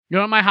You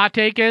know what my hot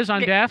take is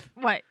on death?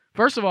 What?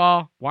 First of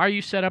all, why are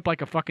you set up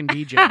like a fucking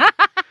DJ?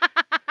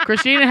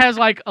 Christina has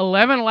like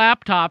 11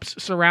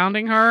 laptops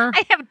surrounding her.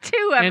 I have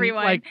 2,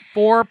 everyone. And like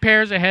 4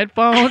 pairs of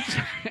headphones.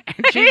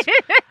 And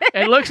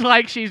it looks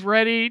like she's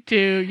ready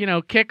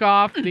to, kick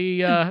off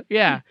the,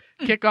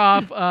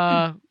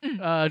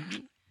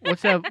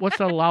 what's the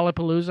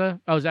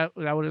Lollapalooza? Oh, is that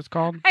what it's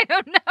called? I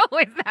don't know.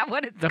 Is that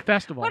what it's The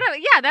festival.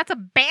 Yeah, that's a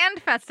band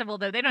festival,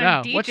 though. They don't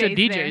have DJs what's a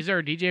DJ? there. Is there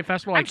a DJ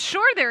festival? I'm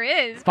sure there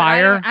is.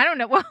 Fire? I don't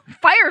know. Well,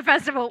 Fire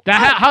Festival.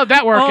 How'd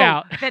that work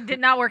out? That did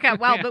not work out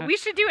well, but we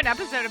should do an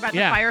episode about the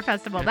Fire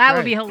Festival. That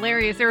would be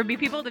hilarious. There would be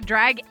people to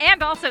drag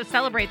and also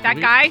celebrate that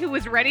guy who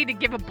was ready to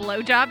give a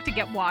blowjob to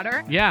get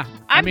water. Yeah.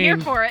 I'm here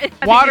for it.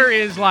 Water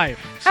is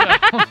life. So,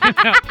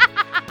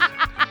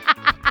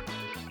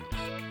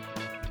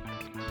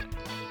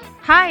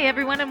 Hi,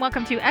 everyone, and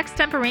welcome to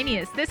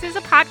Extemporaneous. This is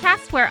a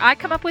podcast where I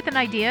come up with an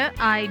idea,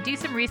 I do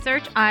some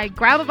research, I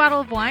grab a bottle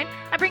of wine,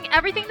 I bring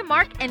everything to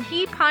Mark, and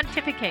he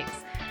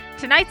pontificates.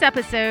 Tonight's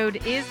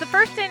episode is the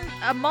first in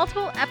a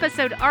multiple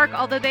episode arc,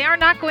 although they are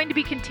not going to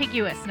be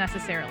contiguous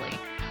necessarily,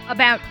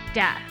 about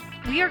death.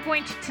 We are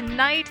going to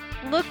tonight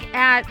look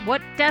at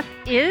what death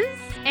is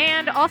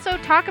and also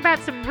talk about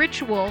some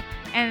ritual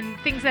and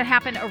things that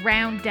happen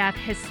around death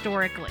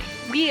historically.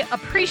 We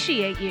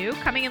appreciate you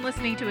coming and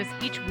listening to us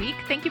each week.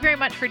 Thank you very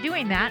much for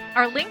doing that.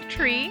 Our link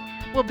tree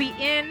will be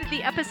in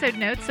the episode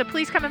notes, so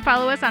please come and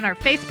follow us on our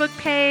Facebook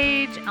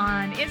page,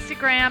 on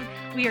Instagram.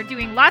 We are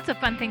doing lots of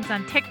fun things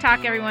on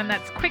TikTok, everyone.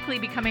 That's quickly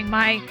becoming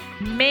my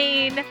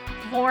main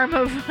form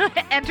of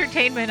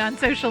entertainment on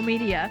social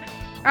media.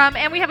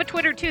 And we have a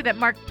Twitter, too, that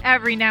Mark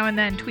every now and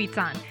then tweets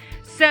on.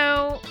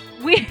 So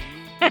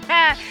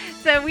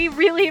we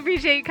really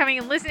appreciate you coming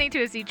and listening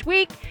to us each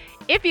week.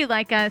 If you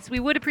like us, we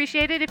would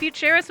appreciate it if you'd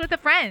share us with a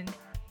friend.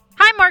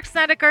 Hi, Mark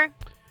Snedeker.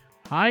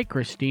 Hi,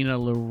 Christina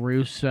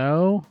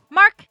LaRusso.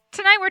 Mark,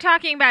 tonight we're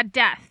talking about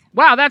death.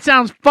 Wow, that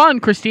sounds fun,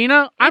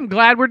 Christina. I'm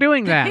glad we're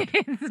doing that.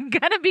 It's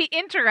going to be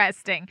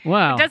interesting.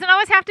 Wow. It doesn't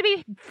always have to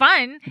be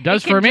fun. It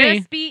does for me. It can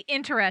just be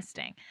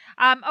interesting.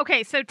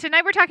 Okay, so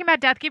tonight we're talking about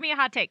death. Give me a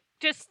hot take,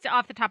 just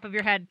off the top of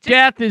your head.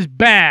 Death is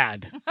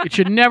bad. It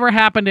should never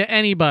happen to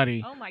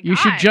anybody. Oh, my God. You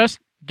should just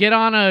get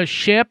on a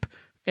ship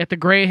at the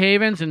Grey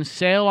Havens and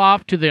sail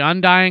off to the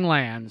undying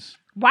lands.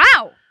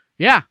 Wow.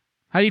 Yeah.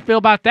 How do you feel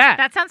about that?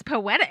 That sounds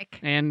poetic.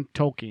 And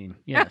Tolkien,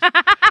 yes.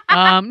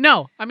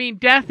 No, I mean,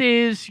 death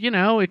is,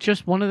 it's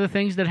just one of the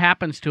things that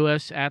happens to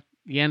us at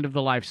the end of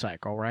the life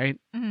cycle, right?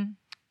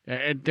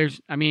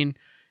 Mm-hmm.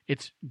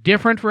 It's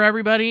different for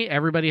everybody.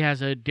 Everybody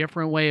has a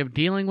different way of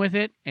dealing with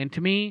it. And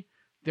to me,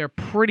 they're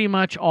pretty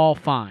much all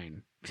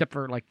fine, except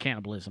for, like,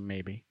 cannibalism,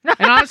 maybe.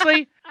 And honestly, I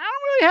don't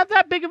really have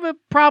that big of a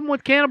problem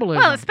with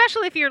cannibalism. Well,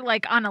 especially if you're,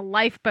 like, on a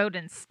lifeboat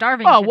and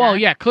starving Oh, to well,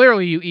 death. yeah,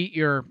 clearly you eat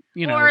your,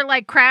 Or,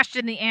 like, crashed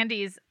in the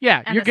Andes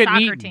and you're getting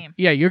soccer eaten. team.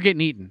 Yeah, you're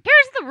getting eaten.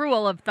 Here's the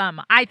rule of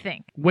thumb, I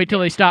think. Wait till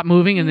they stop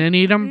moving and then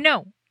eat them?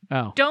 No.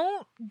 Oh.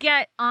 Don't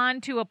get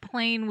onto a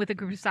plane with a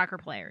group of soccer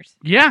players.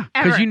 Yeah,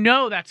 because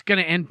Ever. that's going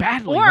to end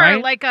badly, Or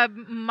right? like a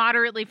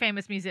moderately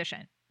famous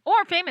musician.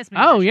 Or famous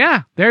musician. Oh,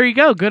 yeah. There you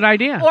go. Good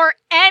idea. Or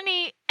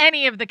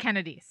any of the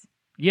Kennedys.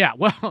 Yeah,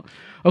 well,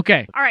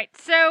 okay. All right,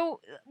 so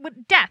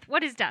death.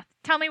 What is death?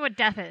 Tell me what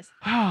death is.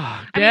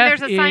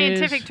 There's a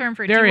scientific term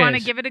for it. Do you want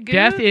to give it a go?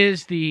 Death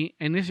is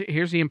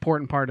here's the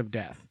important part of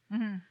death.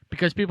 Mm-hmm.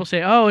 Because people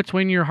say, oh, it's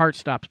when your heart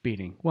stops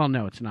beating. Well,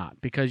 no, it's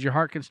not. Because your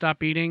heart can stop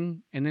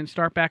beating and then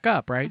start back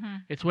up, right? Mm-hmm.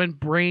 It's when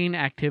brain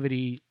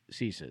activity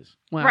ceases.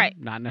 Well, right.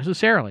 Not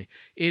necessarily.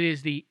 It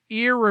is the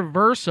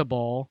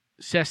irreversible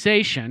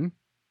cessation.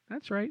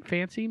 That's right.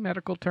 Fancy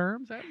medical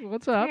terms.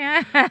 What's up?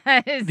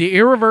 Yes. The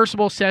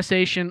irreversible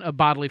cessation of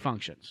bodily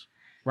functions,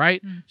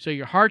 right? Mm. So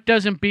your heart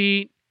doesn't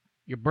beat,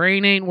 your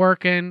brain ain't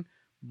working,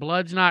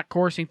 blood's not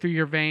coursing through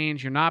your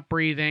veins, you're not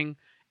breathing,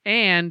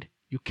 and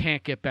you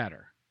can't get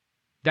better.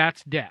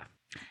 That's death.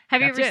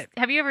 Have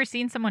you ever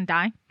seen someone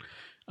die?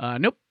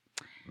 Nope.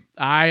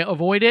 I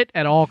avoid it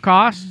at all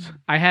costs.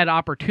 I had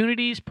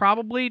opportunities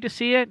probably to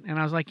see it, and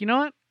I was like, you know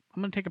what?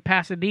 I'm going to take a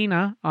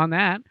Pasadena on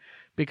that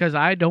because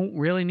I don't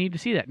really need to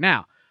see that.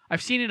 Now,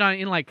 I've seen it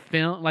in like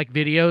film, like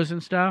videos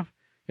and stuff.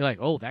 You're like,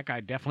 oh, that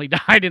guy definitely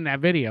died in that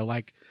video.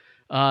 Like,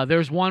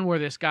 there's one where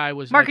this guy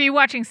was. Mark, are you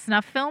watching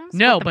snuff films?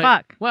 No, what the but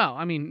fuck? Well,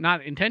 I mean,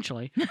 not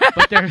intentionally,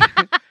 but there's.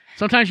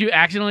 Sometimes you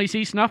accidentally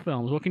see snuff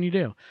films. What can you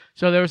do?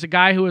 So there was a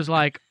guy who was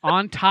like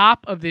on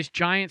top of this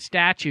giant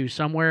statue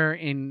somewhere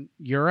in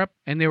Europe,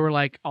 and they were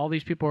like, all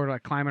these people were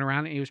like climbing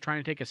around, and he was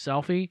trying to take a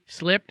selfie,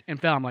 slipped,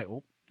 and fell. I'm like,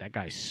 oh, that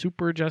guy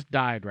super just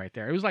died right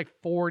there. It was like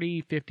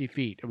 40, 50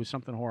 feet. It was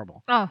something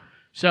horrible. Oh.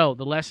 So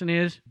the lesson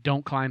is,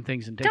 don't climb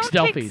things and take selfies.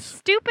 Don't take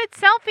stupid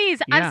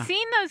selfies. Yeah. I've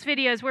seen those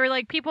videos where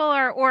like people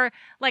are, or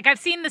like I've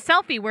seen the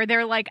selfie where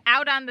they're like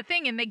out on the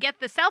thing and they get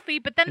the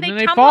selfie, but then And they then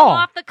they tumble fall.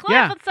 off the cliff.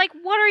 Yeah. It's like,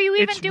 what are you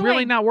even doing? It's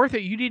really not worth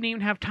it. You didn't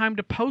even have time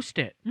to post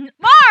it. Mark!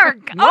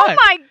 Mark! Oh What?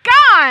 my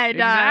God!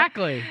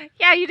 Exactly.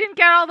 Yeah, you didn't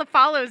get all the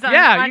follows on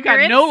Yeah, on you got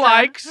your no Insta.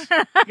 likes.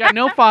 You got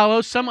no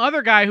follows. Some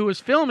other guy who was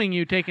filming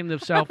you taking the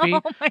selfie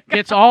Oh my God.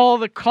 gets all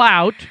the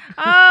clout,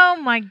 Oh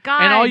my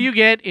God! and all you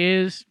get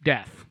is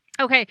death.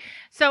 Okay,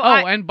 so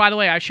Oh, and by the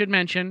way, I should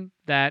mention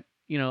that,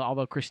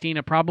 although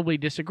Christina probably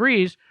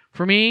disagrees,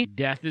 for me,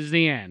 death is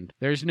the end.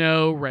 There's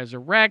no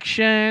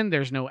resurrection.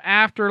 There's no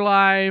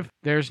afterlife.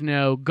 There's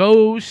no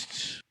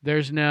ghosts.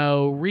 There's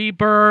no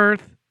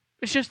rebirth.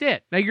 It's just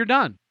it. Now you're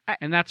done.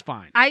 And that's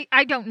fine.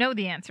 I don't know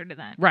the answer to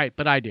that. Right,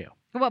 but I do.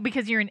 Well,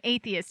 because you're an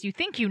atheist, you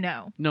think you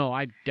know. No,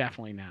 I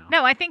definitely know.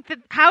 No, I think that.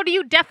 How do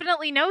you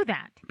definitely know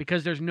that?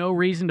 Because there's no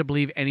reason to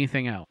believe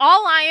anything else.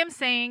 All I am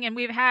saying, and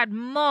we've had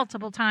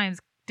multiple times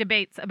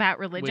debates about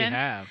religion. We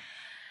have.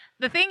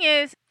 The thing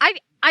is,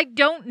 I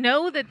don't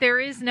know that there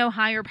is no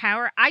higher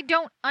power. I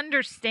don't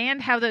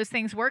understand how those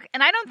things work.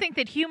 And I don't think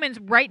that humans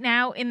right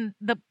now in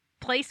the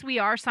place we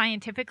are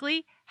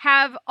scientifically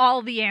have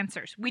all the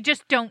answers. We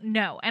just don't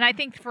know. And I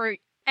think for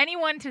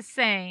anyone to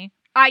say,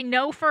 I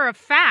know for a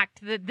fact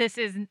that this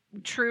is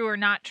true or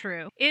not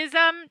true is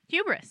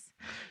hubris.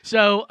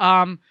 So,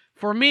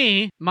 for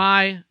me,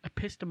 my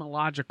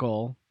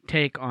epistemological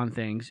take on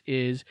things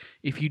is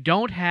if you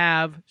don't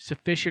have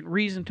sufficient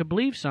reason to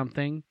believe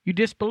something, you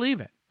disbelieve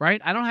it,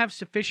 right? I don't have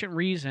sufficient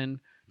reason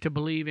to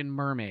believe in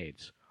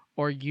mermaids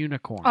or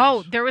unicorns.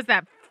 Oh, there was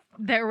that.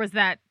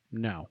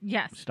 No.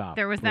 Yes. Stop.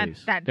 There was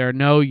please. that. There are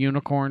no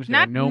unicorns. There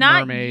are no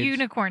not mermaids.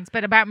 unicorns,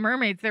 but about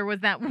mermaids. There was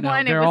that one.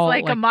 It they're was all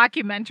like a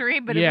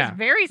mockumentary, but it was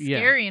very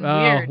scary and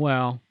weird. Oh,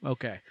 well,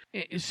 okay.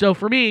 So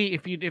for me,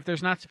 if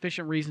there's not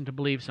sufficient reason to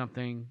believe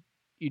something,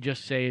 you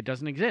just say it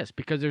doesn't exist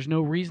because there's no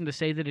reason to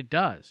say that it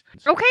does.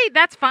 Okay,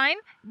 that's fine,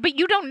 but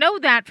you don't know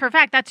that for a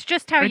fact. That's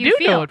just how I you do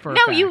feel. know it for a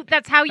no, fact.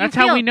 that's how you That's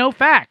feel. how we know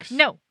facts.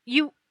 No,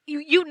 you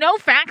know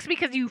facts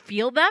because you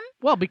feel them.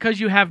 Well, because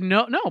you have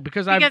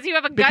because you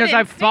have a gut because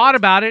I've instinct. thought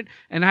about it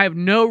and I have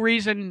no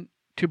reason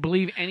to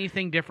believe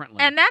anything differently.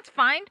 And that's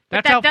fine.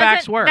 That's but how that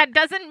facts doesn't- work. That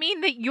doesn't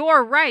mean that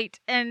you're right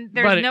and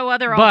there's no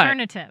other but-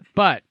 alternative.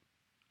 But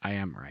I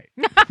am right.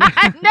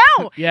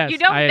 No, Yes, you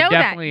don't I know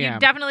that. definitely You am.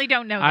 definitely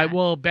don't know that. I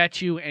will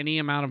bet you any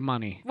amount of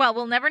money. Well,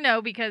 we'll never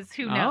know because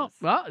who knows? Oh,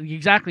 well,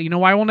 exactly. You know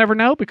why we'll never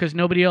know? Because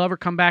nobody will ever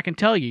come back and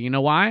tell you. You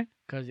know why?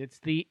 Because it's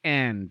the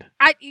end.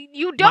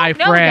 You don't My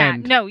know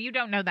friend. that. No, you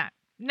don't know that.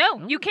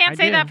 No, Oh, you can't I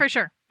say do. that for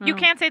sure. You Oh.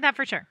 can't say that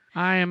for sure.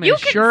 I am You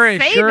as can sure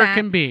say that.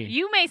 can be.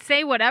 You may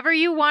say whatever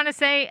you want to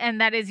say,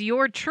 and that is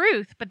your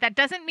truth, but that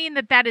doesn't mean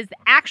that that is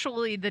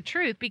actually the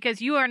truth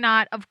because you are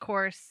not, of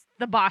course,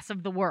 the boss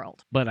of the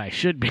world. But I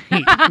should be.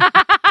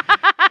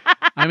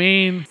 I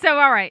mean, So,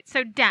 all right.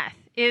 So, death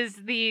is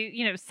the,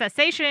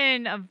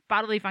 cessation of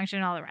bodily function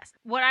and all the rest.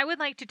 What I would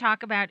like to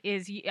talk about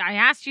is I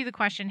asked you the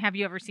question, have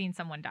you ever seen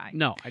someone die?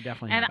 no, I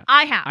definitely And haven't.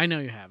 I have. I know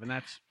you have, and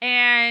that's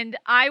And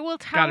I will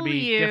tell gotta be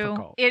you,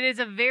 difficult. it is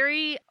a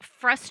very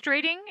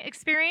frustrating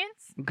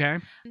experience. okay.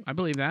 I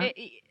believe that.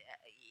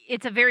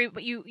 It's a very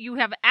you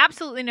have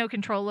absolutely no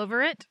control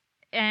over it,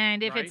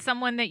 and if Right. it's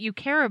someone that you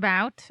care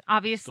about, It's the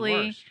obviously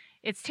worst.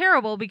 it's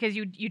terrible because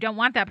you don't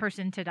want that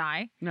person to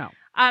die. No.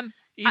 Um.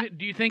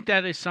 Do you think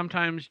that is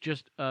sometimes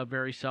just a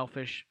very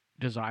selfish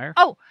desire?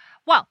 Oh,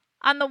 well,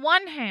 on the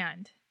one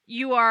hand,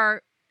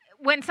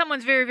 when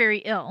someone's very, very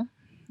ill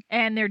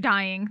and they're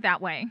dying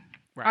that way.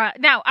 Right.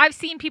 Now, I've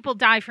seen people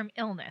die from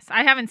illness.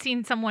 I haven't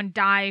seen someone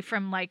die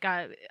from like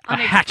a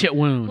hatchet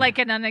wound. like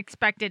an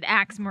unexpected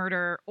axe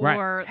murder Right,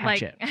 or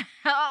like hatchet.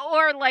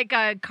 or like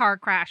a car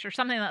crash or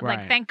something like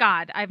Right. thank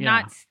God I've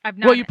Yeah. not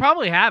Well, you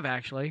probably have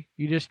actually.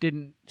 You just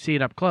didn't see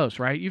it up close,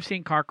 right? You've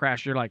seen car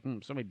crashes. You're like,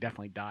 somebody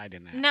definitely died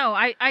in that. No,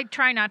 I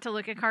try not to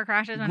look at car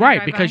crashes when I Right,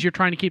 drive because by. you're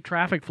trying to keep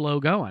traffic flow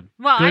going.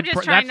 Well, I'm Good just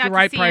pr- trying that's not the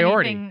right to see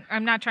priority. anything.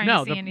 I'm not trying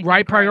No, to see anything the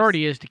right gross.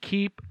 priority is to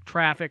keep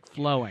traffic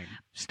flowing.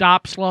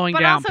 Stop slowing But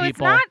down, also, people. it's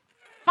not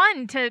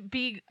fun to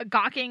be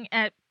gawking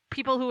at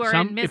people who are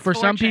in misfortune. For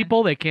some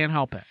people, they can't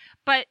help it.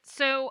 But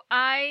so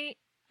I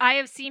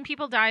have seen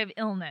people die of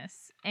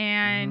illness,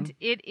 and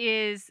it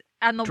is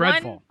on the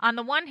Dreadful.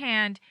 one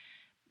hand,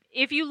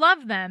 if you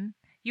love them,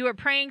 you are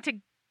praying to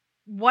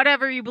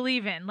whatever you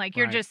believe in. Like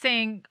you're Right. just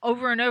saying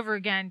over and over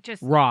again,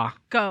 just Raw.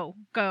 go.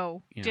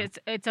 Yeah. Just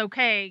it's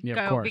okay, Yeah, of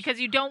go, course.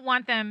 because you don't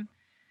want them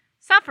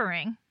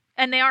suffering,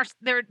 and it's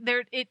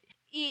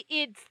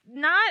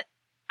not.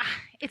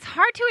 It's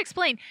hard to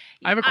explain.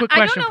 I have a quick I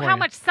question don't know for how you.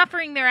 much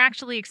suffering they're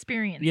actually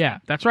experiencing. Yeah,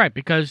 that's right.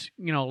 Because,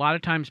 a lot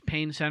of times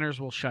pain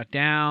centers will shut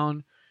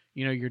down.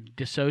 You're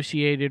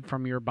dissociated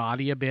from your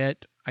body a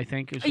bit, I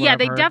think is what Yeah, I've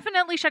they heard.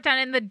 definitely shut down.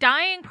 And the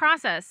dying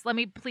process, let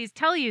me please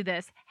tell you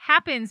this,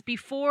 happens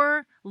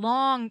before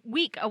a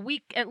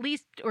week at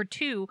least or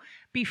two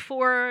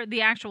before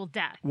the actual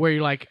death. Where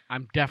you're like,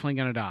 I'm definitely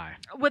going to die.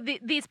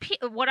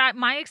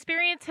 My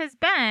experience has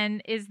been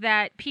is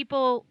that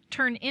people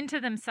turn into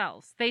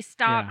themselves. They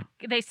stop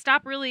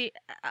really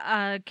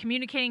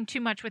communicating too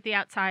much with the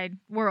outside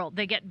world.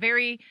 They're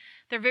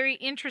very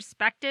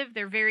introspective.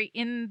 They're very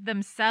in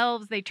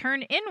themselves. They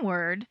turn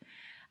inward.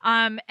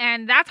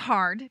 And that's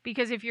hard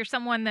because if you're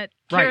someone that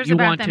Right, cares you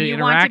about want them, to you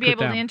want to interact be with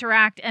able to them.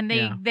 interact, and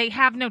Yeah. they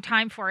have no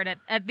time for it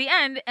at the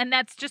end, and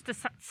that's just a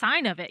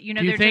sign of it. You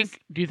know, Do you they're just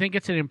think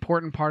it's an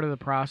important part of the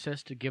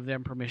process to give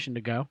them permission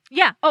to go?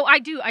 yeah. Oh, I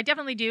do. I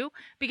definitely do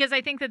because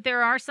I think that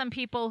there are some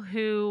people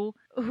who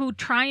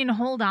try and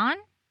hold on.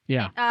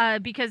 Yeah.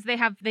 Because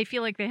they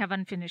feel like they have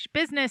unfinished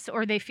business,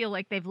 or they feel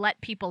like they've let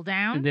people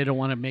down. And they don't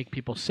want to make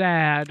people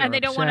sad. And or they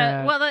don't want to.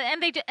 upset. Well,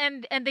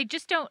 and they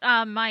just don't.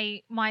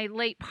 My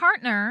late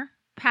partner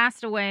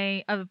passed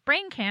away of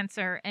brain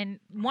cancer, and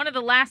one of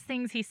the last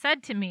things he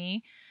said to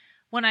me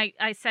when I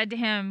said to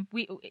him,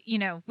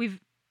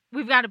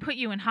 we've got to put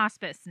you in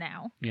hospice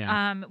now.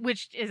 Yeah.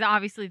 Which is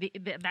obviously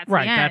that's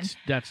right. the end.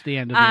 That's the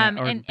end of the end,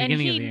 or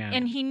beginning of the end.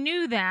 And he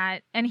knew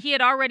that, and he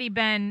had already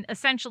been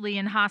essentially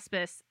in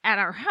hospice at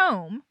our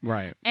home.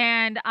 Right.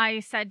 And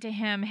I said to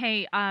him,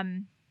 "Hey,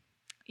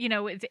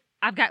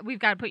 we've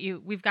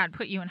got to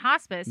put you in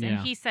hospice." Yeah. And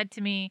he said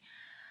to me,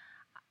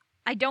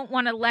 "I don't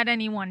want to let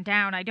anyone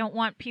down. I don't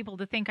want people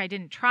to think I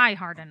didn't try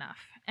hard enough."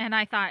 And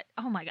I thought,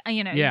 oh my God,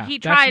 Yeah, he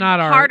that's tried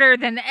not our- harder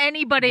than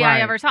anybody I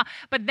Right. ever saw.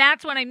 But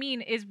that's what I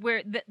mean is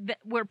where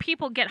where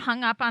people get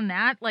hung up on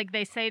that. Like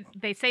they say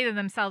to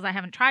themselves, I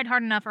haven't tried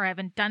hard enough, or I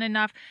haven't done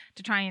enough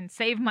to try and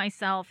save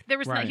myself. There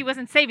was Right. he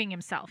wasn't saving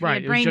himself. He Right.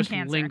 had It brain was just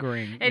cancer.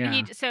 lingering. And yeah.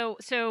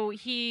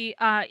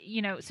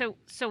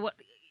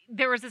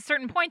 there was a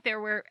certain point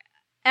there where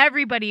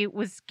everybody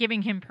was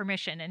giving him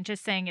permission and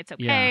just saying it's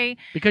okay.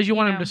 Because you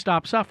want you him know. to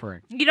stop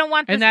suffering. You don't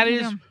want this. And that you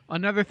is know.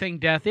 another thing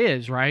death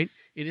is, right?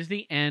 It is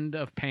the end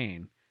of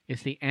pain.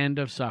 It's the end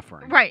of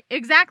suffering. Right,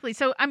 exactly.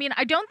 So, I mean,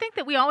 I don't think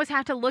that we always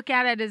have to look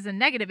at it as a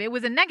negative. It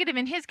was a negative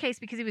in his case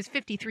because he was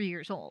 53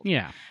 years old.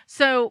 Yeah.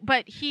 So,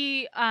 but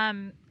he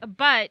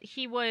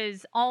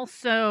was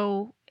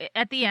also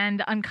at the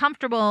end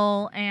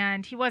uncomfortable,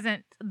 and he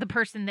wasn't the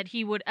person that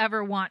he would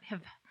ever want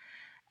have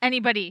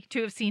anybody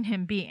to have seen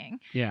him being.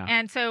 Yeah.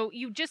 And so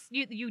you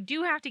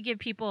do have to give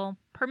people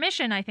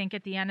permission, I think,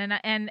 at the end.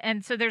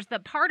 And so there's the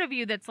part of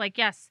you that's like,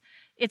 yes,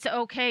 it's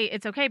okay.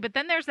 But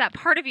then there's that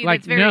part of you like,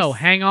 that's very no,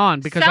 hang on,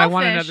 because I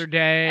want selfish, another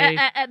day.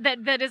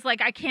 that is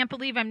like, I can't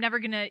believe I'm never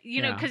going to,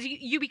 Yeah. because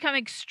you become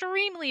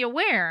extremely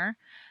aware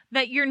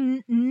that you're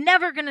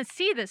never going to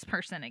see this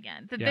person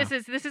again. That Yeah.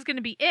 this is going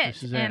to be it.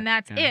 This is And it.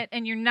 that's Yeah. it.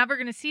 And you're never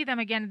going to see them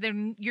again.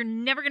 Then you're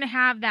never going to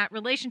have that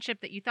relationship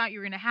that you thought you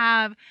were going to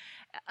have.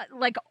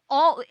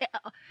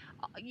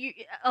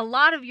 A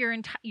lot of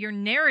your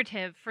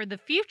narrative for the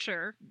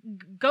future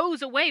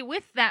goes away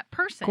with that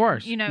person. Of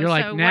course. You're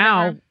like, so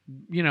now,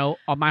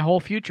 whatever. My whole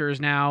future is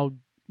now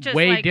Just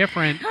way like,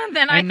 different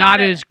than I and not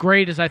thought it- as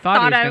great as I thought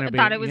it was going to be.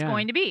 thought it was Yeah.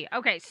 going to be.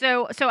 Okay,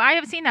 so I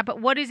have seen that, but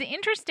what is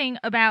interesting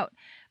about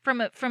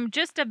from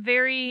just a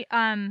very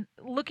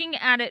looking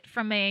at it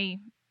from a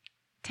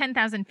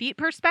 10,000 feet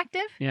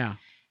perspective Yeah.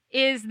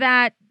 is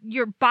that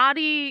your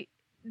body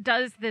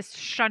does this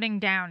shutting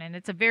down, and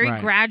it's a very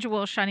Right.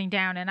 gradual shutting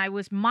down. And I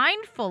was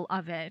mindful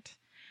of it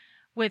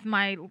with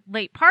my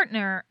late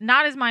partner,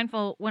 not as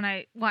mindful when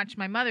I watched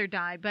my mother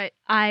die, but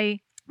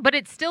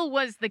it still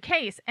was the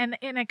case. And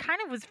it kind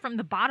of was from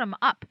the bottom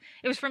up.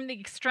 It was from the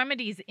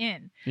extremities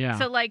in. Yeah.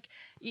 So like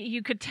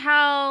you could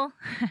tell,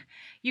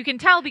 you can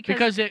tell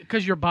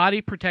because your body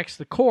protects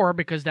the core,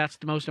 because that's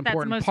the most that's the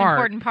important most part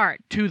important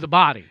part. to the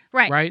body.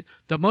 Right. Right.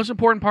 The most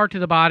important part to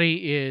the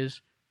body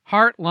is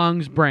heart,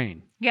 lungs,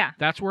 brain. Yeah.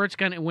 That's where it's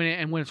gonna when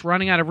it's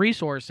running out of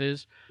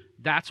resources,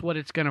 that's what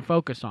it's gonna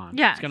focus on.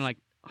 Yes. It's gonna like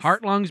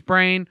heart, lungs,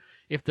 brain.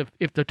 If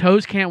the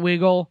toes can't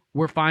wiggle,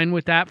 we're fine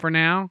with that for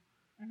now.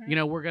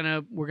 Mhm.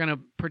 We're gonna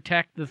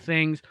protect the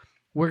things.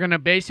 We're gonna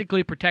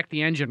basically protect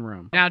the engine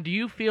room. Now, do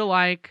you feel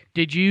like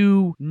did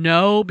you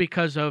know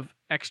because of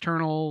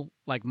external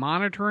like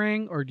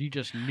monitoring, or do you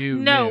just knew?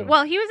 No.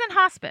 Well, he was in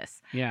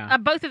hospice. Yeah.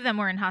 Both of them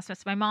were in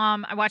hospice. I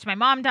watched my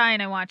mom die,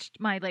 and I watched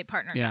my late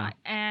partner Yeah. die,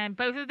 and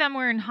both of them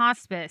were in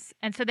hospice.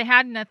 And so they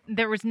had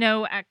there was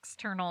no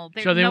external.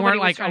 So they nobody weren't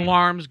was like trying-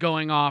 alarms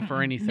going off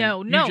or anything.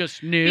 No, You no,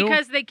 just knew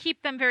because they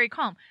keep them very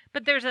calm.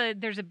 But there's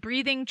a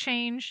breathing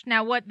change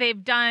now. What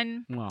they've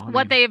done, Well, I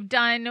what mean, they have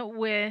done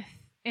with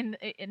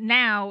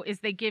now is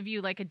they give you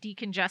like a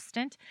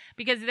decongestant,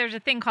 because there's a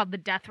thing called the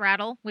death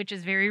rattle, which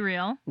is very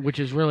real. which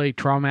is really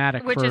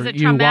traumatic Which for is a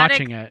you traumatic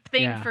watching it.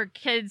 Thing Yeah. for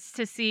kids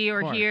to see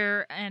or course.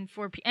 hear, and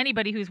for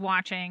anybody who's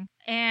watching.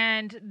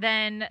 And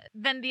then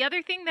the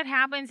other thing that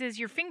happens is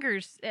your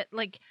fingers,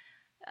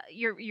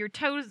 your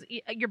toes,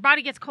 your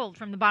body gets cold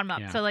from the bottom up.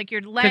 Yeah. So like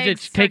your legs, Because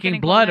it's start taking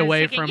getting blood cold,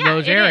 away it's from taking-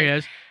 those it is.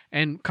 areas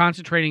and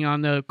concentrating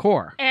on the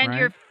core. And right?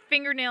 your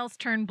fingernails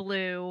turn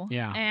blue.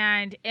 Yeah.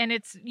 And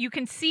it's you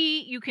can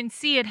see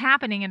it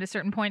happening at a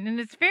certain point, and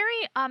it's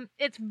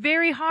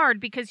very hard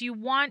because you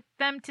want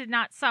them to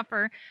not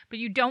suffer, but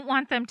you don't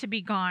want them to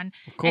be gone.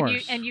 Of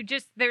course. And you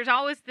just there's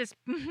always this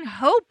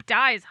hope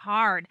dies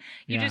hard.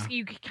 Yeah.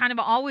 You kind of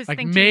always Like,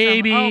 think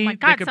maybe to yourself, oh my they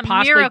God, could some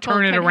possibly miracle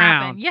turn it could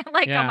around. happen. Yeah,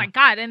 like Yeah. oh my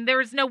God, and there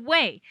was no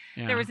way.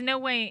 Yeah. There was no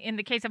way in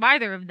the case of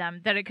either of them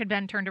that it could have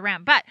been turned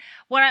around. But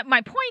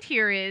my point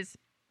here is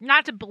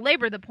not to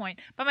belabor the point,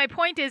 but my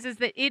point is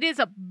that it is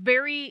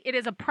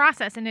a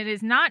process, and it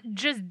is not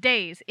just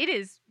days. It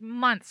is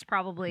months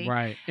probably.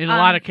 Right. In a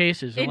lot of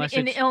cases, in unless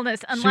it's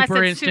illness, unless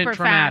super it's super instant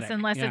traumatic. fast,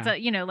 unless it's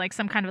a like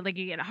some kind of like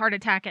you get a heart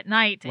attack at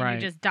night and Right.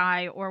 you just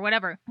die or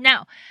whatever.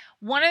 Now,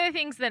 one of the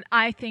things that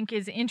I think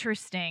is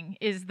interesting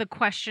is the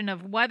question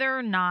of whether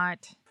or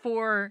not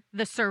for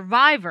the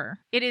survivor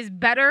it is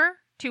better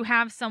to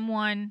have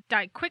someone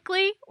die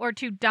quickly or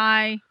to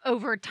die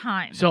over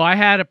time. So I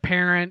had a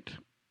parent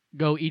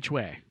go each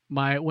way.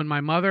 When my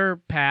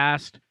mother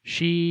passed,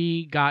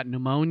 she got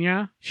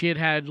pneumonia. She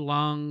had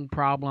lung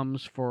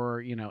problems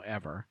for,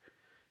 ever.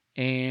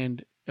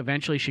 And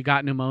eventually she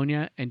got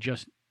pneumonia and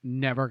just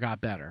never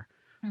got better.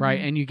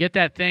 Right? And you get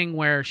that thing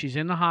where she's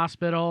in the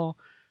hospital.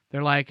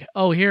 They're like,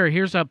 "Oh,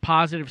 here's a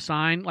positive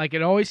sign." Like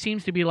it always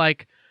seems to be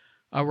like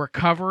a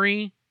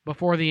recovery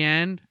before the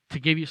end to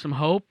give you some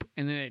hope,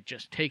 and then it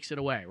just takes it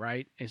away,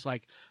 right? It's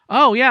like,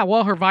 "Oh yeah,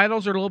 well her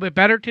vitals are a little bit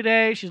better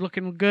today. She's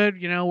looking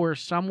good. We're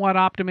somewhat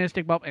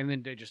optimistic," but and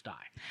then they just die.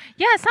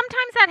 Yeah,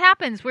 sometimes that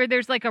happens where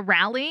there's like a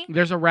rally.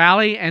 There's a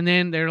rally, and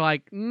then they're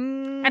like,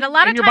 and a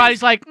lot of your times,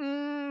 body's like,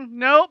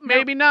 nope,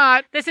 maybe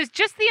not. This is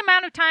just the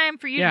amount of time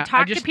for you to I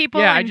talk just- to people.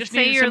 Yeah, I and just say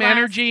needed your some last...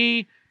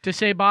 energy to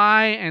say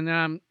bye, and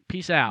then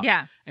peace out.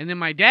 Yeah, And then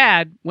my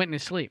dad went into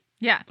sleep,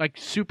 yeah, like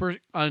super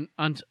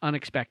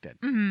unexpected.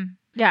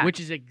 yeah, Which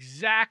is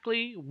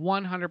exactly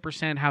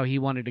 100% how he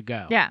wanted to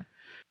go. yeah.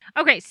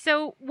 Okay,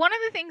 so one of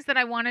the things that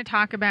I want to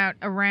talk about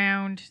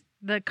around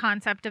the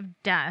concept of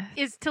death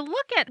is to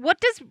look at what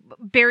does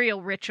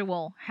burial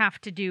ritual have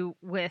to do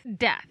with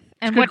death,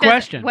 and It's a good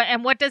question.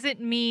 What does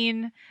it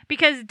mean?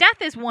 Because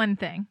death is one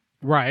thing.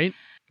 Right.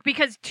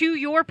 Because to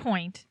your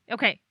point,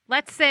 okay,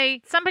 let's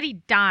say somebody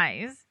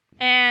dies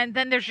and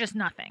then there's just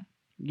nothing.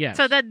 Yes.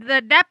 So the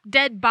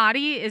dead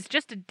body is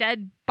just a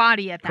dead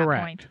body at that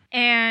Correct. point.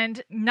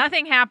 And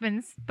nothing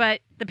happens,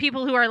 but the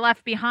people who are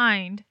left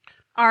behind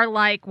are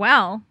like,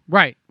 well,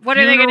 right. what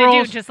are they going to do?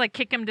 Funerals- Just like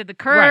kick him to the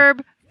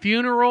curb?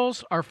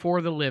 Funerals are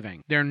for the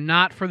living. They're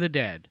not for the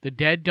dead. The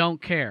dead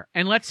don't care.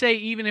 And let's say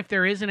even if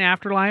there is an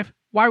afterlife,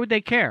 why would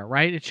they care,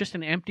 right? It's just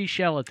an empty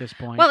shell at this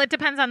point. Well, it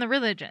depends on the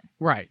religion.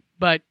 Right.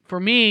 But for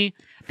me,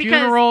 Because-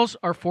 funerals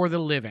are for the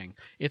living.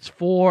 It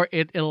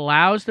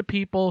allows the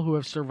people who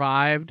have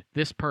survived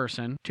this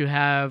person to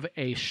have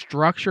a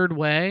structured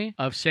way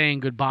of saying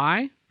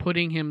goodbye,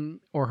 putting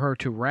him or her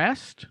to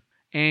rest,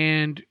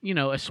 and,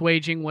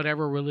 assuaging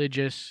whatever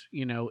religious,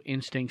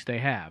 instincts they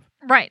have.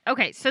 Right.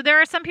 Okay. So there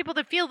are some people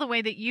that feel the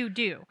way that you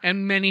do.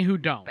 And many who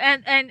don't.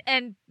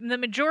 And the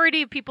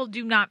majority of people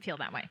do not feel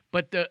that way.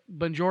 But the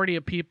majority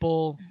of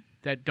people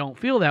that don't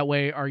feel that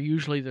way are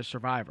usually the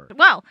survivors.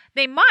 Well,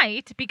 they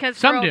might, because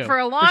Some do, for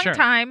a for long sure.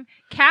 time,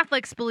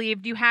 Catholics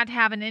believed you had to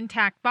have an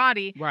intact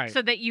body Right.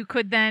 so that you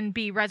could then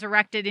be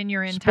resurrected in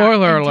your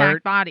Spoiler intact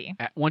alert. body.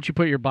 Once you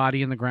put your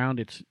body in the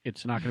ground,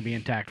 it's not going to be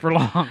intact for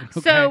long.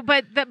 Okay? So,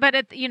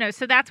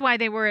 so that's why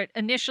they were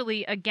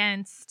initially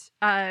against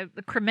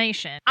the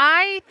cremation.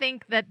 I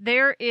think that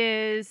there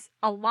is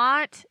a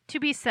lot to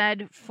be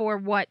said for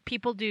what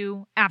people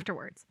do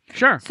afterwards.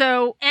 Sure.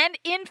 So, and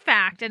in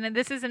fact, and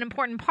this is an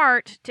important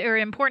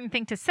important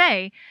thing to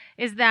say,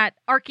 is that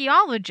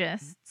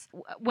archaeologists,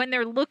 when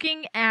they're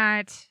looking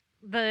at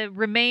the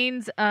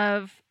remains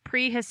of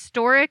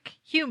prehistoric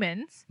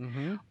humans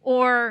Mm-hmm.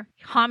 or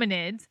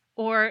hominids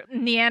or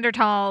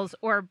Neanderthals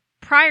or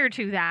prior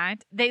to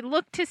that, they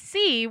look to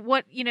see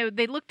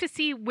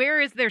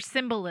where is their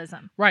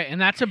symbolism. Right, and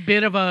that's a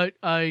bit of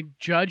a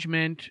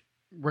judgment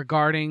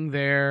regarding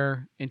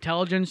their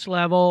intelligence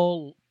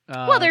level,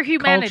 Their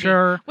humanity.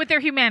 culture. With their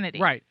humanity.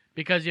 Right,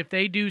 because if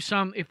they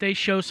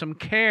show some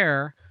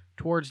care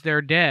towards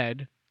their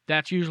dead,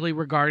 that's usually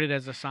regarded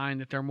as a sign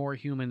that they're more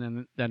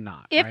human than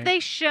not. If right? they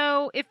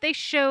show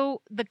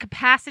the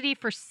capacity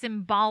for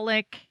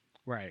symbolic,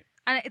 right,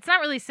 and it's not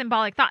really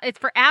symbolic thought, it's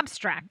for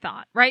abstract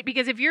thought, right?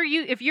 Because if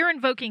you're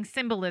invoking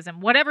symbolism,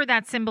 whatever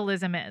that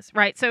symbolism is,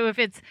 right? So if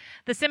it's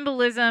the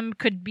symbolism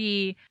could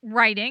be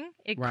writing,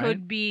 it Right.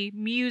 could be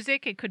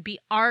music, it could be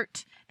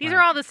art. These Right.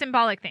 are all the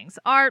symbolic things: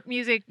 art,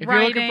 music, if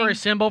writing, you're looking for a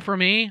symbol for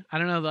me, I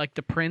don't know, like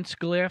the Prince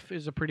glyph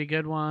is a pretty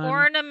good one.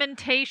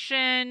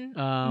 ornamentation,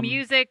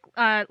 music,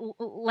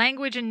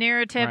 language, and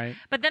narrative. Right.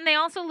 But then they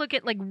also look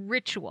at like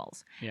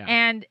rituals, Yeah.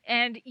 and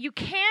you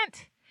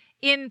can't.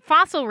 In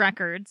fossil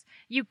records,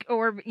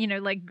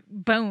 like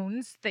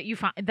bones that you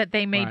find that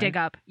they may Right. dig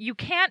up, you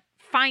can't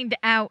find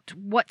out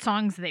what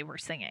songs they were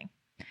singing.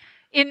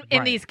 In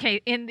Right. these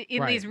Right.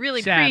 these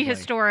really Sadly.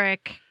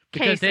 prehistoric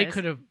Because they cases.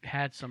 could have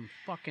had some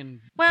fucking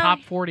Well,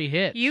 top 40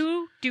 hits.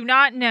 You do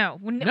not know.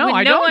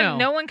 I don't one, know.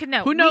 No one can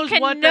know. Who knows we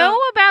can what know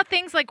about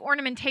things like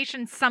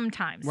ornamentation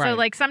sometimes. So Right.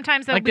 like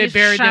sometimes there'll like be they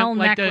buried shell them,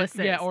 like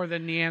necklaces. or the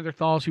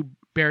Neanderthals who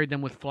buried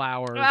them with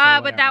flowers. or but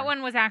that whatever.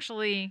 one was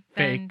actually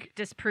then Fake.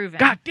 disproven.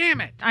 God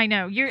damn it! I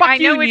know. Fuck I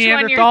know you, which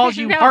one you're Neanderthals,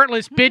 you no.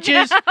 heartless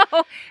bitches.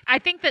 No. I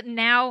think that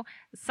now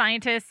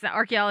scientists,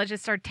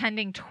 archaeologists are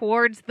tending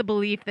towards the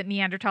belief that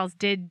Neanderthals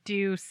did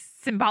do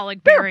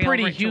symbolic They're burial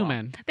pretty ritual.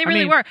 human. They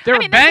really were. They I were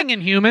mean,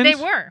 banging humans. They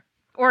were.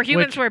 Or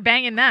humans Which- were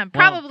banging them.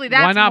 well, Probably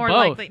why that's not more both?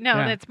 likely. No,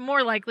 Yeah. that's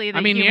more likely that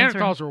I mean, humans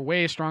Neanderthals were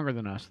way stronger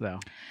than us, though.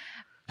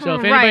 So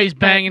if Right, anybody's but-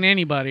 banging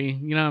anybody,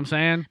 you know what I'm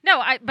saying?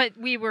 No, but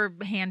we were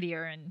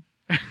handier and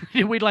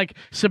We'd like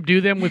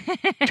subdue them with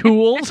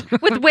tools.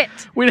 with wit.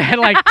 We'd had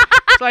like,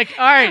 it's like,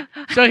 all right,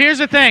 so here's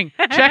the thing.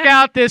 Check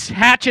out this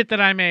hatchet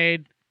that I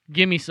made.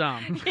 Give me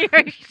some.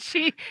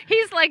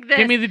 He's like this.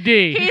 Give me the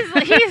D.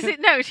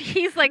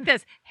 He's like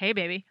this. Hey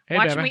baby, Hey,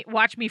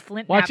 watch me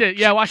flint. Watch nap. it.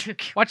 Yeah, watch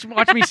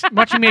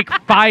me make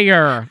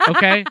fire,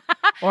 okay?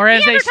 Or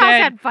as they Neanderthals said,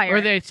 had fire.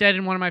 or they said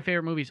in one of my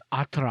favorite movies,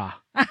 Atra.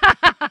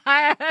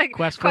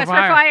 Quest for for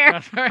fire. fire.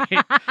 That's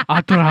right.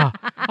 Atra.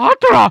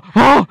 Atra.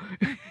 Oh.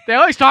 They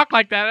always talk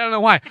like that. I don't know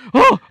why.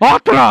 Oh,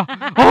 Atra.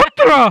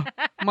 Atra.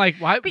 I'm like,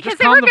 why? Because Just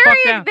they calm were the fuck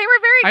very down.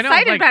 I know,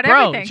 excited like, about bro,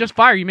 everything. it's just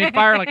fire. You made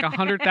fire like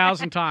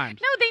 100,000 times.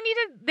 No, they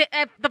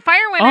needed the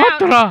fire went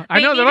out. Atra. I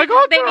know. They're like,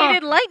 Atra. They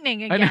needed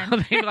lightning I again. know.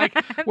 They like,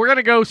 we're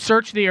gonna go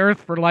search the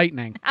earth for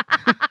lightning.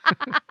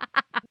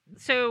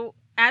 So,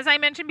 as I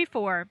mentioned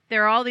before,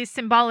 there are all these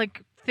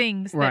symbolic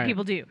things that Right.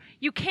 people do.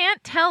 You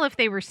can't tell if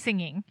they were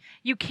singing.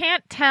 You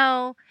can't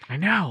tell I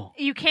know.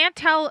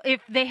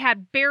 if they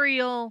had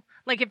burial,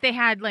 like if they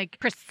had like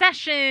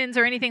processions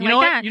or anything You like know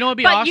what? that. You know what'd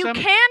be but awesome? you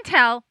can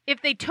tell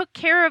if they took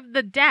care of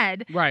the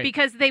dead, Right.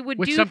 because they would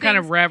With do some kind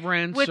of things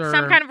reverence. with or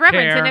some kind of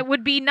reverence, care. and it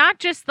would be not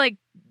just like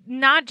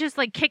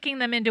kicking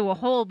them into a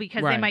hole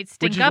because they Right. might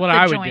stink Which is up what the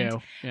I joint. would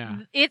do. Yeah.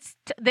 It's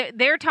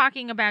they're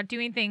talking about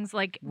doing things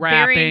like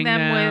Wrapping burying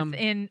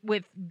them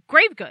with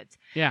grave goods.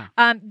 Yeah.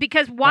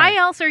 Because why Right.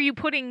 else are you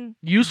putting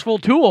Useful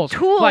tools.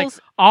 tools? Like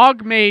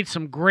Og made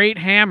some great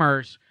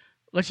hammers.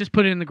 Let's just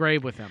put it in the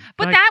grave with him.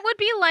 But Like, that would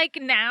be like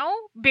now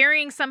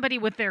burying somebody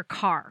with their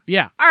car.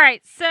 yeah. All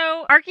right,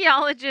 so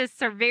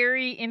archaeologists are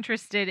very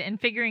interested in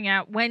figuring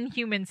out when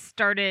humans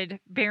started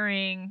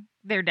burying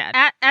their dead.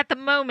 At the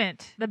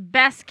moment, the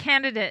best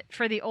candidate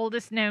for the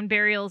oldest known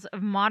burials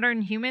of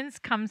modern humans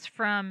comes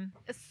from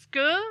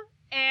Sku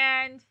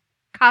and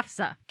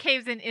Kafsa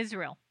caves in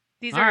Israel.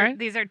 These All are right.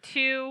 these are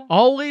two.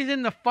 Always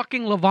in the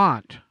fucking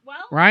Levant,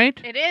 Well, right?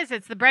 it is.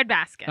 It's the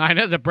breadbasket. I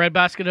know, the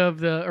breadbasket of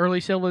the early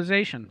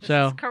civilization. This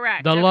So is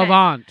correct. the Okay.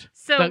 Levant.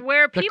 So the,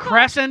 where the people,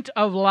 crescent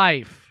of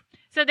life.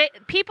 so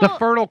people The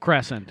fertile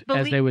crescent, as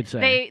believe- they would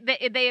say.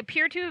 They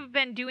appear to have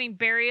been doing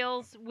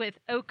burials with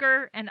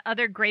ochre and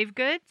other grave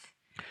goods.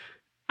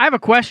 I have a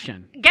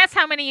question. Guess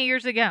how many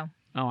years ago?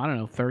 Oh, I don't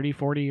know, 30,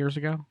 40 years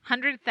ago?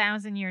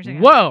 100,000 years ago.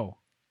 Whoa.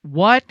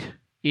 What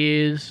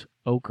is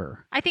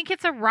ochre? I think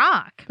it's a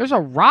rock. There's a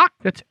rock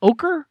that's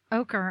ochre?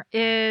 Ochre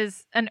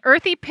is an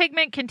earthy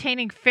pigment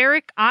containing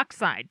ferric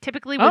oxide,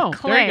 typically with Oh,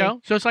 clay. there you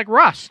go. So it's like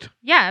rust.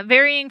 Yeah,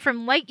 varying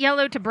from light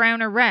yellow to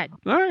brown or red.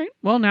 All right.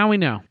 Well, now we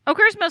know.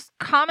 Ochre is most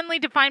commonly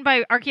defined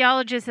by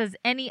archaeologists as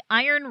any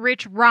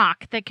iron-rich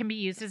rock that can be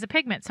used as a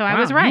pigment. So I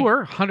was Wow, right. You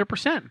were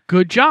 100%.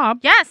 Good job.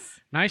 Yes.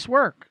 Nice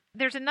work.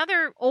 There's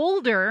another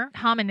older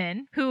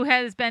hominin who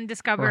has been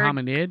discovered. Or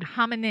hominid.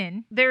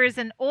 Hominin. There is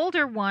an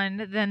older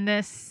one than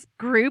this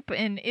group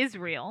in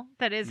Israel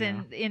that is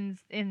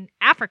in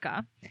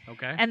Africa,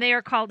 Okay. and they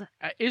are called.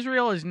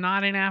 Israel is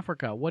not in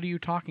Africa. What are you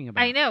talking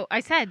about? I know.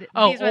 I said.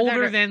 Oh, these ones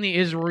older are- than the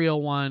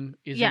Israel one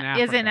is in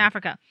Africa. is in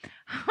Africa.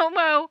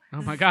 Homo.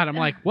 Oh my God. I'm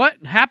like,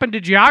 what happened to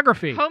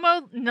geography?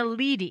 Homo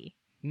naledi.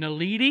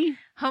 Naledi?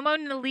 Homo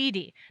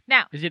naledi.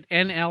 Now, Is it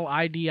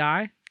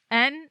NLIDI?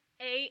 Naledi.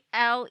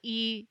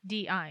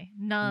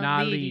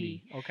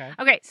 Naledi. Okay.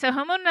 Okay, so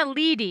Homo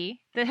naledi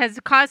that has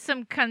caused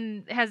some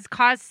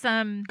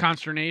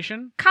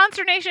Consternation?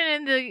 consternation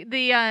in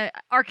the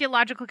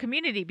archaeological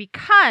community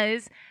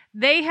because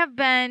they have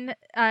been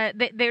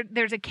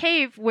there's a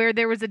cave where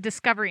there was a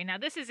discovery. Now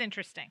this is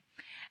interesting,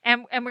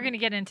 and we're going to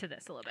get into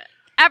this a little bit.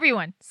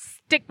 Everyone,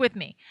 stick with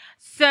me.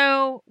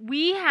 So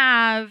we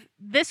have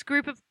this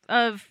group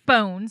of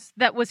bones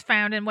that was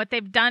found, and what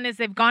they've done is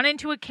they've gone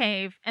into a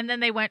cave, and then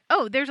they went,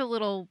 oh, there's a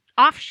little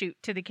offshoot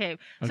to the cave.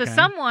 So Okay.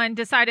 someone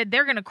decided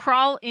they're going to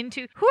crawl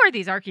into. Who are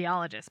these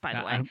archaeologists, by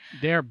the way?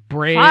 They're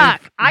brave,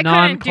 Fuck, I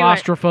couldn't do it.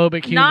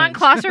 non-claustrophobic humans.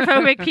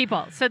 Non-claustrophobic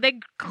people. So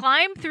they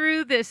climb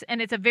through this, and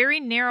it's a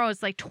very narrow.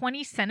 It's like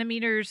 20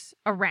 centimeters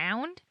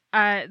around.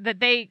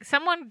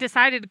 Someone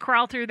decided to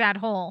crawl through that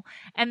hole,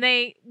 and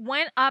they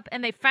went up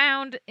and they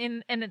found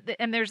and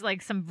there's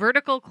like some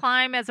vertical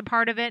climb as a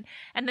part of it,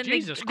 and then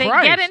Jesus they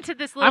Christ. get into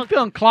this little. I'm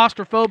feeling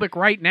claustrophobic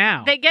right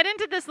now. They get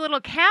into this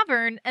little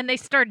cavern and they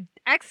start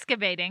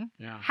excavating.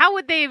 Yeah. How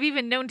would they have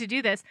even known to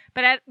do this?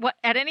 But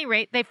at any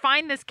rate, they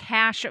find this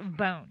cache of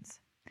bones.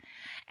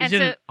 Is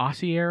it an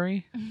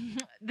ossuary?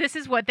 This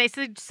is what they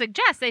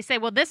suggest. They say,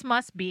 well, this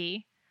must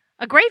be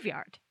a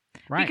graveyard.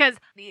 Right. Because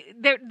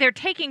they're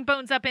taking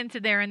bones up into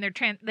there and they're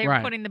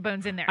Right. putting the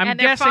bones in there. I'm and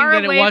they're guessing far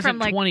that it away wasn't from,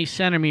 like, 20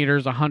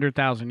 centimeters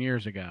 100,000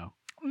 years ago.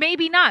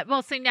 maybe not.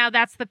 Well, see, now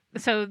that's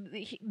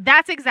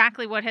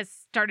exactly what has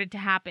started to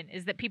happen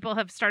is that people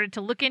have started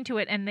to look into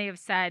it and they have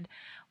said,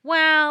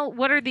 well,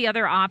 what are the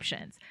other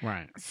options?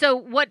 Right. So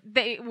what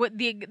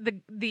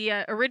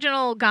the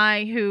original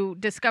guy who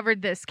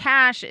discovered this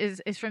cache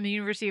is from the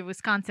University of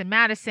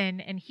Wisconsin-Madison,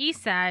 and he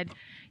said,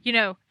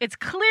 it's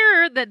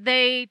clear that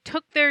they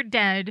took their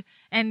dead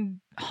and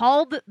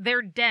hauled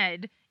their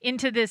dead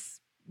into this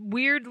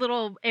weird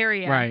little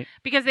area, Right.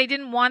 because they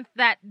didn't want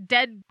that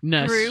dead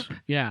group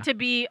Yeah. to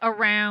be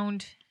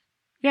around.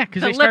 Yeah,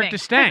 because the they start living, to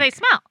stink. 'cause they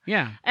smell.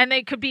 Yeah. And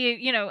they could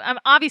be,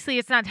 obviously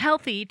it's not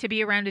healthy to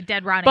be around a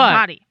dead, rotting But-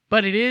 body.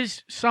 But it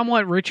is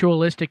somewhat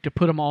ritualistic to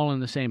put them all in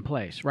the same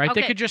place, right?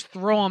 They Okay. could just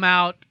throw them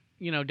out,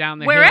 down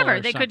the hill Wherever. or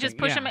They could just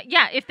something. push them.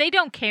 Yeah, if they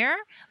don't care,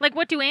 like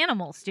what do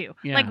animals do?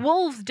 Yeah. Like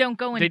wolves don't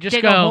go and They just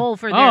dig go, a hole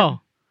for their...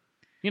 oh,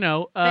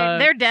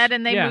 they're dead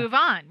and they yeah. move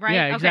on, right?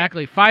 Yeah, Okay.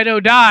 exactly. Fido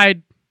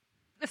died.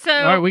 So,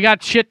 All right, we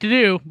got shit to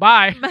do.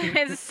 Bye.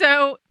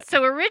 so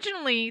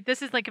originally,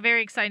 this is like a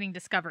very exciting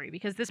discovery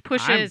because this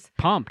pushes...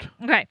 I'm pumped.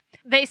 Okay.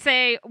 They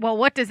say, well,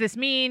 what does this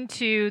mean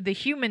to the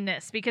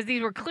humanness? Because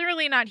these were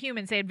clearly not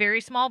humans. They had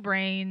very small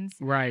brains.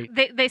 Right.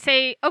 They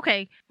say,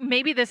 okay,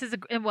 maybe this is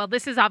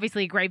this is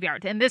obviously a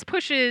graveyard, and this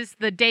pushes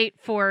the date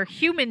for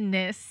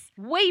humanness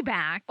way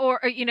back, or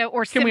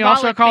Can we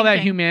also call that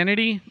thinking.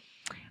 humanity?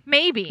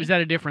 Maybe. Is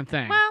that a different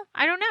thing? Well,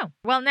 I don't know.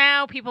 Well,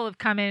 now people have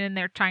come in and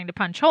they're trying to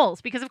punch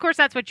holes because, of course,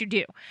 that's what you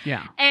do.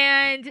 Yeah.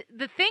 And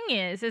the thing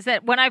is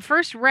that when I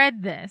first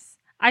read this,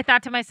 I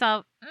thought to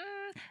myself,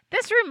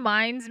 this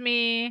reminds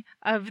me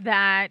of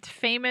that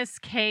famous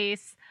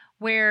case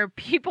where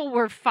people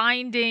were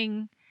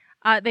finding,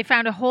 they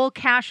found a whole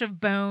cache of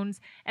bones,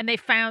 and they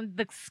found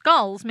the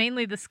skulls,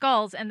 mainly the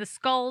skulls, and the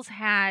skulls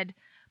had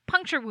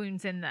puncture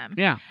wounds in them.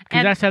 Yeah, because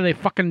And- that's how they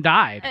fucking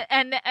died.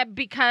 And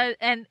because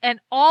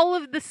all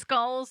of the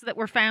skulls that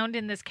were found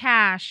in this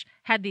cache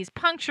had these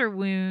puncture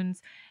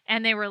wounds,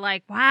 and they were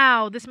like,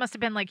 wow, this must have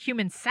been like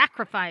human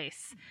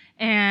sacrifice.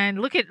 And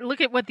look at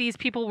what these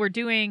people were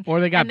doing. Or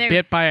they got and they're-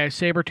 bit by a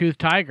saber-toothed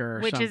tiger or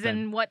which something. is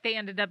in what they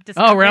ended up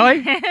discovering. Oh, really?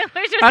 Which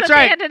is That's what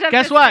right. They ended up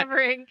Guess what?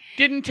 discovering.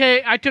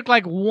 I took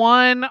like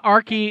one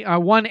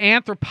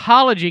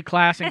anthropology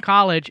class in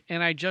college,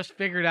 and I just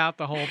figured out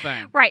the whole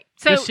thing. Right.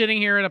 So just sitting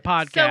here at a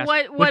podcast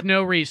what- with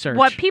no research.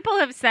 what people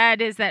have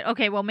said is that,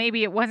 okay, well,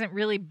 maybe it wasn't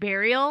really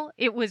burial.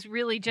 It was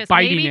really just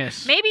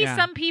Bitiness. maybe Yeah.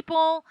 some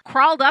people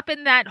crawled up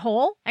in that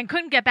hole and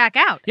couldn't get back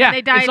out. Yeah, And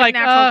they died it's like,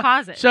 of natural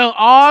causes. So,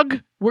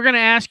 Og, we're going to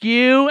ask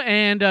you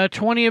and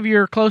 20 of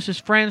your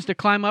closest friends to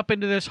climb up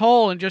into this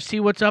hole and just see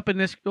what's up in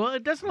this. Well,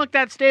 it doesn't look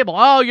that stable.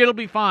 Oh, it'll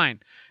be fine.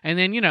 And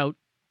then,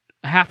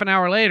 half an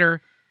hour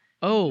later,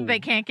 they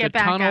can't get the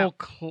back tunnel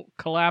out.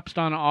 collapsed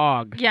on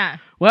Og. Yeah.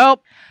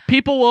 Well,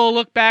 people will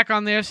look back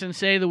on this and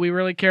say that we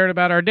really cared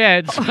about our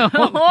dead. So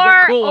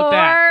we're cool with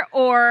that.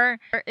 Or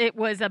it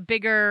was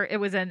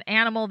an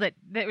animal that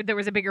there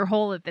was a bigger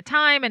hole at the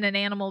time, and an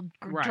animal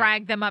Right.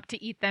 dragged them up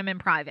to eat them in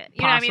private.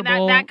 You know what I mean?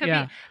 Possible, That could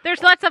yeah. be.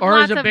 There's lots of Or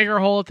lots is a of bigger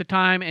hole at the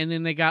time, and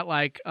then they got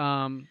like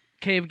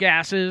cave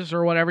gases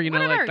or whatever,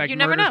 whatever. like You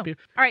never murders know.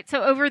 people. All right.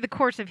 So over the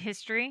course of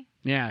history,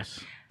 Yes.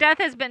 death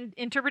has been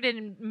interpreted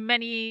in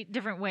many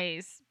different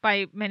ways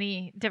by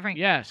many different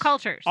Yes.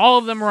 cultures. All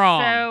of them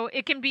wrong. So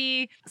it can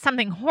be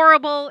something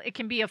horrible. It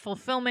can be a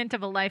fulfillment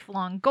of a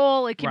lifelong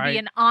goal. It can Right. be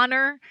an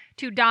honor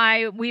to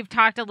die. We've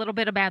talked a little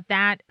bit about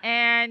that.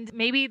 And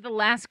maybe the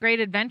last great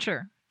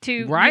adventure.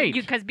 Right.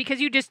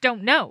 Because you just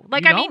don't know.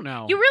 Like, You I mean, don't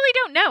know. you really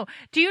don't know.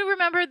 Do you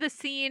remember the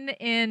scene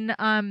in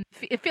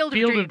Field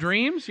Field of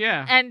Dreams?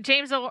 Yeah. And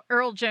James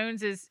Earl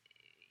Jones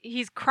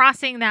he's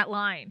crossing that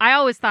line. I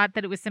always thought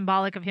that it was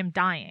symbolic of him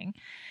dying.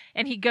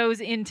 And he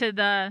goes into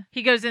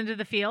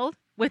the field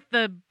with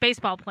the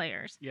baseball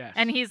players. Yes.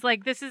 And he's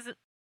like, this is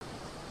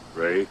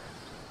Ray,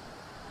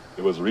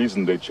 there was a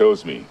reason they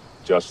chose me,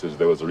 just as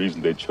there was a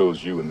reason they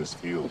chose you in this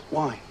field.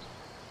 Why?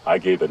 I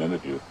gave that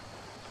interview.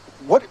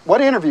 What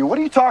interview? What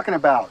are you talking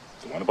about?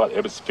 The one about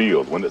Ebbets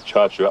Field, one that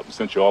charged you up and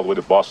sent you all the way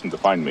to Boston to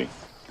find me.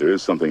 There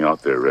is something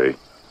out there, Ray.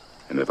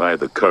 And if I had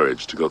the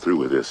courage to go through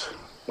with this,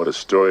 what a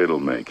story it'll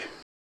make.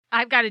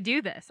 I've got to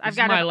do this. This is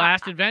my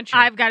last adventure.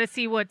 I've got to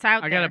see what's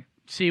out I there. got to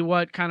see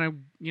what kind of,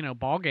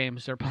 ball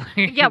games they're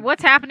playing. Yeah,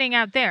 what's happening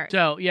out there?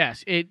 So,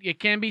 yes, it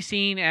can be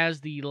seen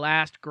as the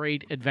last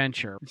great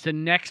adventure. It's the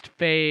next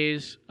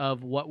phase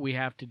of what we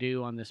have to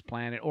do on this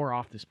planet, or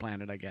off this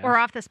planet, I guess. Or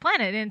off this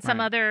planet in some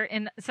Right.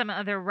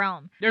 other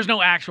realm. There's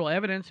no actual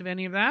evidence of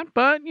any of that,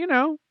 but,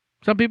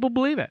 some people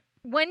believe it.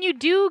 When you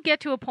do get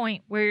to a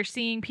point where you're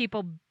seeing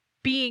people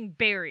being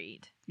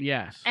buried,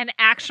 Yes. and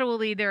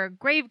actually there are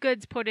grave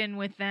goods put in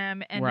with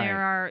them, and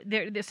Right.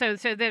 so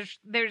there's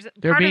They're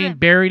part of being it-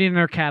 buried in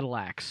their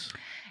Cadillacs.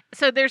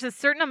 So there's a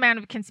certain amount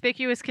of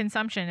conspicuous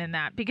consumption in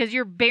that because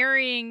you're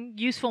burying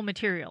useful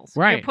materials.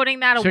 Right. You're putting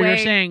that So away. you're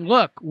saying,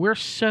 look, we're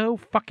so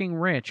fucking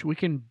rich, we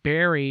can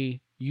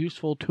bury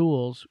useful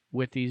tools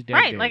with these dead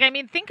right. dudes. Like, I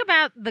mean, think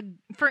about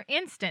for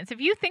instance, if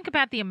you think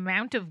about the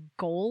amount of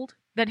gold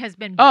that has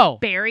been Oh,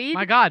 buried.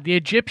 my God, the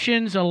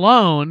Egyptians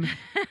alone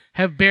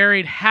have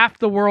buried half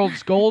the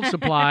world's gold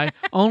supply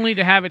only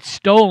to have it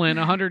stolen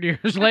 100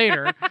 years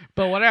later.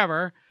 But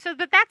whatever. So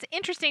that's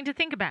interesting to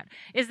think about,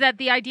 is that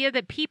the idea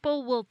that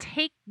people will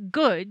take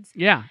goods.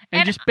 Yeah,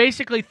 and just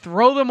basically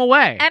throw them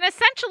away. And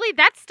essentially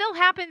that still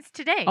happens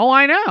today. Oh,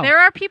 I know. There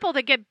are people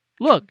that get...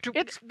 Look,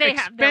 they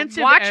have their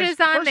watches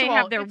on, they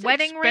have their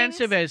wedding rings.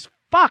 It's expensive as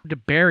fuck to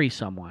bury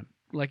someone.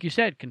 Like you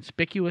said,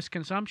 conspicuous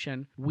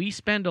consumption. We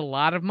spend a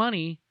lot of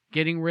money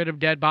getting rid of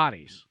dead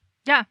bodies.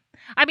 Yeah.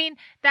 I mean,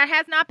 that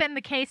has not been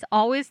the case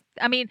always.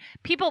 I mean,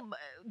 people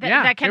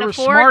that can they were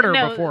afford...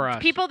 smarter before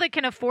us. People that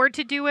can afford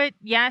to do it,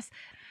 yes.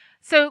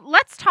 So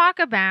let's talk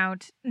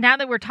about, now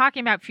that we're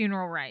talking about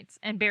funeral rites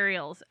and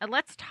burials,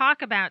 let's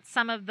talk about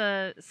some of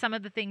the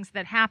things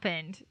that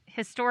happened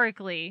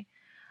historically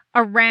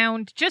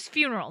around just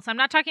funerals. I'm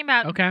not talking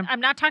about... Okay. I'm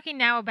not talking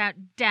now about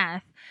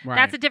death. Right.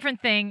 That's a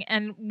different thing,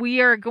 and we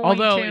are going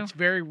Although to... it's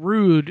very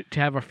rude to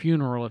have a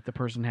funeral if the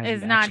person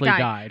hasn't actually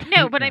died.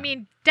 No, but Yeah. I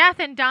mean, death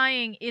and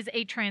dying is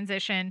a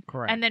transition.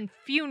 Correct. And then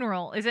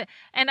funeral is it...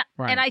 And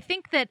Right. I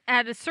think that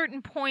at a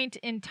certain point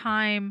in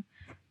time,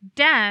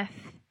 death...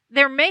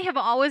 There may have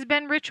always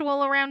been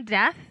ritual around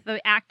death, the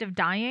act of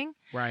dying.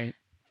 Right.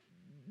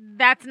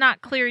 That's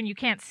not clear, and you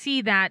can't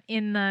see that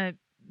in the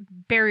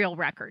burial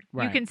record.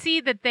 Right. You can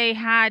see that they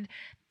had,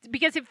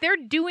 because if they're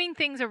doing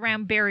things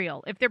around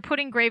burial, if they're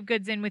putting grave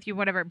goods in with you,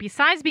 whatever,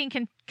 besides being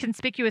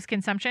conspicuous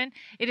consumption,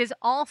 it is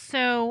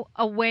also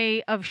a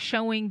way of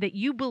showing that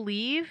you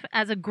believe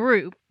as a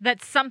group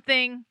that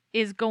something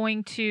is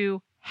going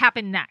to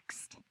happen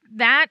next.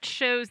 That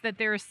shows that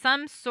there is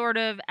some sort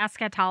of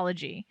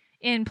eschatology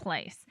in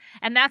place.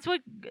 And that's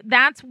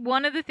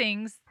one of the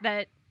things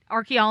that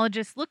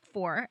archaeologists look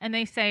for, and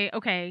they say,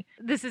 okay,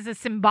 this is a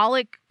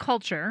symbolic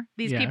culture.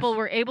 These Yes. people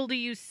were able to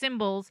use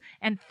symbols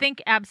and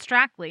think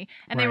abstractly,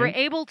 and they were Right.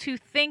 able to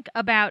think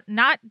about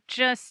not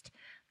just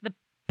the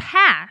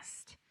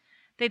past.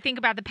 They think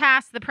about the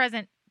past, the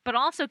present, but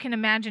also can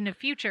imagine a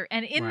future.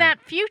 And in Right.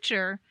 that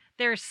future,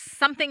 there's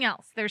something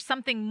else. There's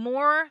something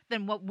more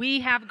than what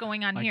we have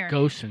going on Like here.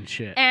 ghosts and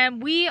shit.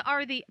 And we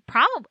are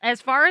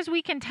as far as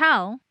we can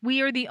tell,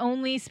 we are the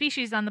only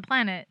species on the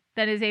planet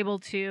that is able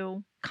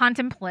to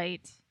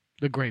contemplate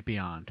The great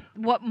beyond.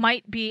 what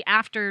might be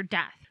after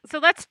death. So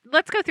let's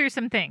go through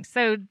some things.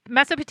 So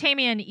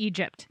Mesopotamia and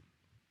Egypt.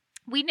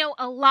 We know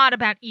a lot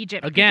about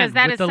Egypt Again, because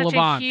that with is the such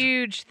Levant. a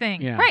huge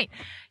thing. Yeah. Right.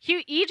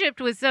 Egypt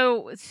was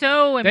so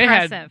They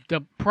impressive.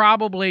 had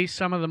probably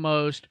some of the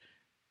most,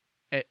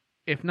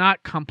 if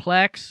not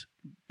complex,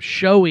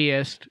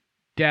 showiest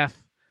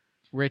death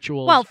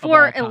rituals. Well, of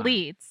for all time.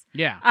 elites.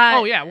 Yeah.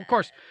 Uh, yeah, of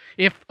course.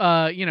 If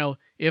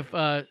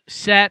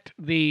Set,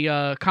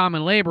 the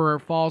common laborer,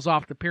 falls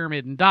off the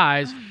pyramid and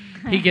dies,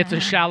 he gets a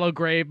shallow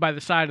grave by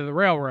the side of the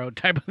railroad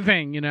type of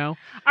thing, All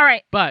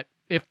right. But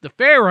if the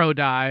pharaoh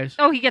dies,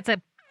 Oh, he gets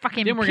a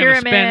fucking then we're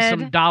pyramid. gonna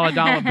spend some dollar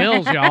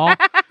bills, y'all.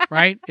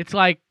 Right? It's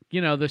like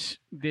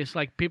this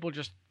like people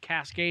just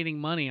cascading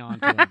money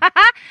onto him.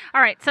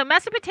 All right, so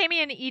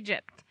Mesopotamia and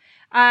Egypt.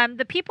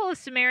 The people of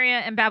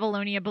Sumeria and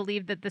Babylonia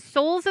believed that the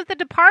souls of the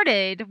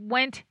departed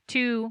went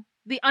to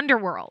the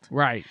underworld,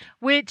 Right.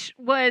 which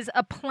was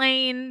a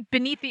plane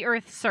beneath the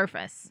Earth's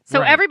surface. So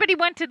Right. everybody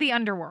went to the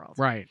underworld.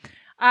 Right.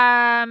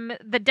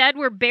 The dead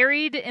were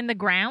buried in the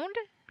ground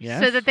Yes.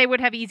 so that they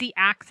would have easy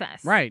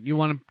access. Right. You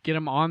want to get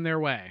them on their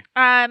way.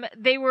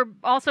 They were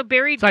also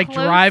buried It's like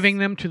close... driving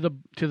them to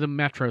the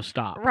metro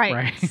stop.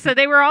 Right. So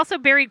they were also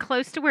buried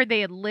close to where they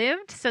had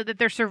lived so that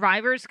their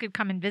survivors could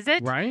come and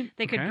visit. Right.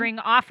 They could Okay. bring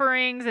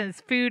offerings as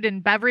food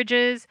and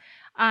beverages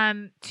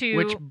to...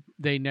 Which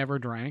they never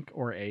drank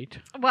or ate.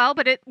 Well,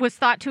 but it was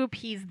thought to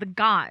appease the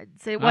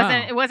gods. It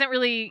wasn't. Oh. It wasn't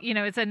really.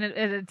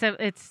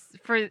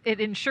 It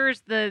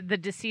ensures the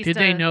deceased. Did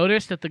they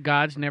notice that the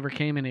gods never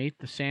came and ate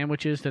the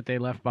sandwiches that they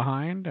left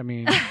behind? I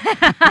mean, did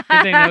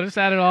they notice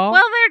that at all?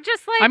 Well, they're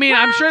just like. I mean,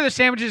 I'm well, sure the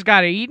sandwiches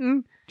got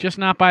eaten, just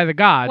not by the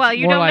gods. Well,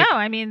 you More don't like know.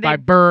 I mean, they by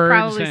birds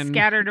probably and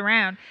scattered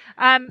around.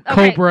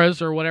 Okay. cobras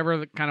or whatever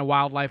the kind of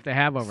wildlife they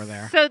have over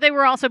there. So they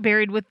were also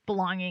buried with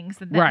belongings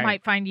that Right.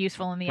 might find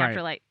useful in the Right.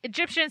 afterlife.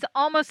 Egyptians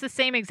almost the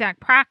same exact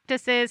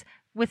practices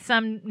with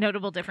some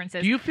notable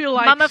differences. Do you feel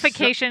like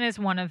mummification is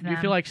one of Do them. you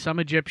feel like some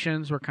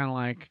Egyptians were kind of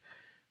like,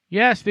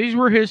 yes, these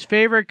were his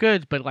favorite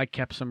goods, but like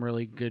kept some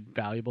really good,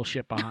 valuable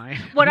shit behind?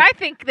 What I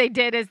think they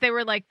did is they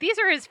were like, these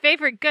are his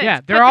favorite goods. Yeah,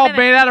 Put they're them all in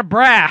made out of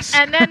brass.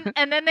 And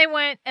then they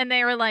went and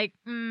they were like,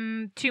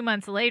 2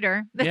 months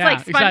later. It's Yeah, like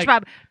it's like-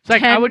 SpongeBob. It's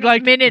like 10 I would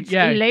like minutes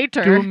yeah,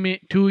 later.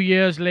 2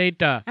 years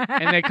later,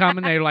 and they come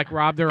and they like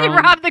rob their They own.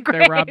 rob the They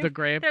grave. rob the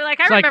grave. They're like,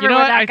 I It's remember like, you know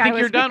when what? that I guy think was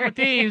you're done with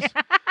buried. these.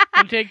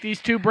 I'll take these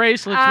 2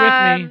 bracelets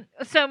with me.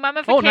 So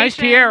mummification. Oh, nice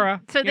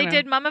tiara. So they You know.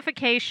 did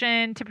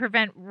mummification to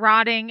prevent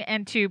rotting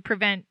and to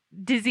prevent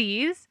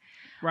disease.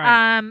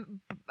 Right.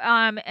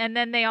 And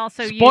then they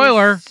also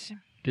Spoiler. used...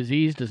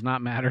 Disease does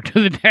not matter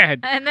to the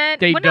dead. And then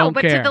They no, don't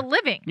but care. to the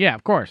living. Yeah,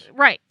 of course.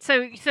 Right.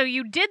 So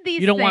you did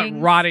these You don't things.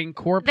 want rotting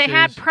corpses They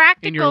had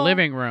practical in your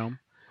living room.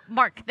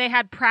 Mark, they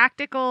had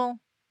practical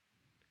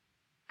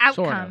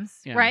Sort of, outcomes,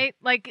 yeah. right?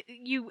 Like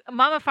you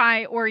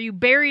mummify or you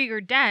bury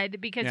your dead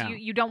because Yeah.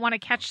 you don't want to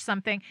catch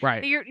something.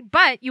 Right.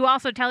 But you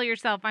also tell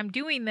yourself, I'm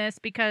doing this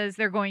because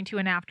they're going to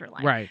an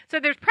afterlife. Right. So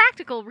there's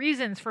practical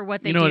reasons for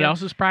what they You know do. what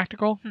else is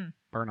practical? Hmm.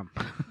 Burn them.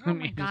 Oh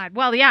my God.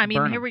 Well, yeah. I mean,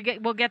 burn here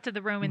 'em. we'll get to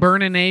the Romans.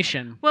 Burn a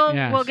nation. We'll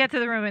Yes. get to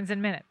the Romans in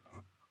a minute.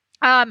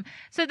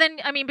 So then,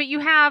 I mean, but you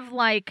have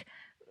like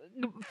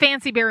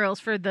fancy burials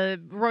for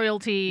the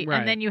royalty, Right.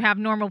 and then you have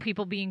normal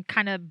people being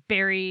kind of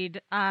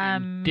buried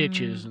In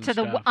ditches and to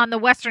the stuff. on the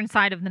western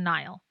side of the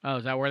Nile. Oh,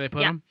 is that where they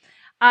put Yeah.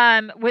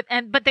 them?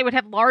 But they would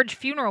have large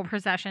funeral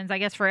processions, I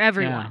guess, for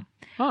everyone.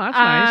 Oh, that's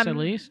nice, at Um,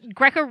 least.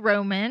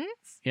 Greco-Romans.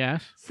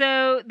 Yes.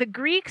 So the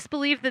Greeks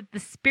believed that the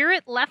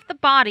spirit left the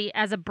body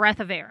as a breath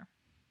of air.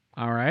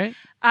 All right.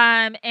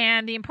 And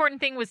the important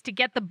thing was to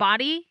get the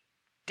body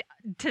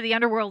to the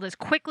underworld as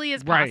quickly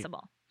as Right.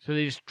 possible. So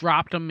they just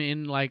dropped them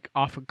in, like,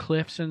 off of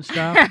cliffs and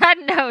stuff?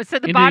 No, so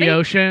the Into body. the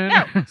ocean?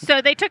 No,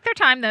 so they took their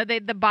time though.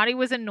 The body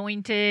was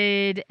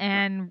anointed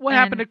and What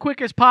happened to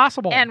quick as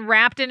possible? and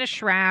wrapped in a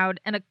shroud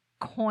and a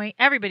coin.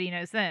 Everybody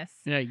knows this.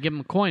 Yeah, you give them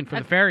a coin for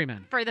the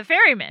ferryman. For the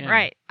ferryman, Yeah.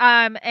 right?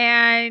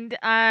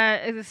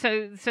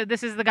 So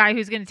this is the guy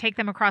who's going to take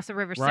them across the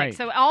River Styx. Right.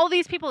 So all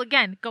these people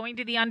again going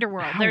to the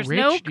underworld. How there's rich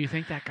no do you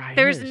think that guy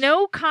there's is?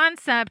 no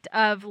concept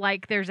of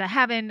like there's a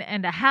heaven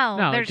and a hell.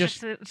 No, there's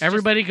just it's just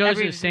everybody goes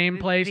every- to the same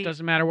place. the-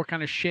 Doesn't matter what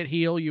kind of shit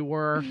heel you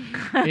were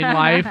in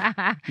life.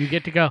 You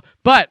get to go.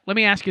 But let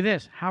me ask you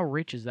this. How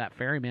rich is that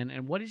ferryman,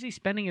 and what is he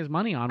spending his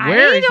money on?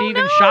 Where is he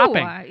even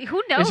shopping?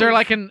 Who knows? Is there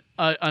like an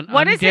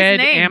what is his undead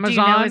name?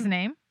 Amazon? Do you know his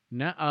name?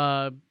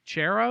 No,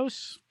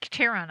 Charos?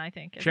 Charon, I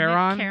think. Isn't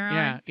Charon? It?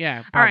 Charon. Yeah,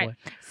 All probably. right.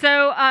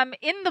 So,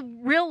 in the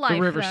real life,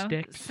 River though,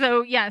 Styx.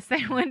 So yes,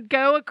 they would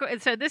go.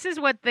 So this is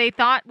what they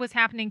thought was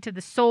happening to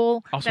the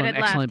soul Also that an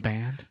had excellent left.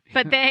 band.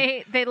 But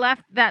they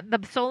left that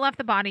the soul left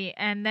the body,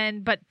 and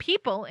then but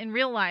people in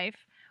real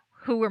life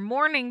who were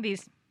mourning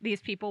these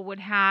people would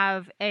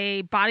have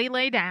a body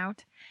laid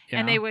out,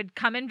 and Yeah. they would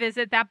come and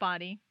visit that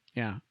body.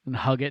 Yeah, and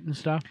hug it and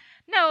stuff.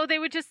 No, it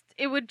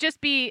would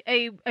just be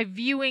a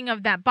viewing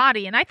of that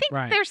body. And I think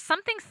Right. there's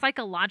something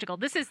psychological.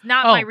 This is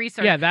not Oh, my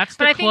research. yeah, that's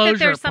the But I think that closure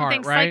there's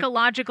something part, right?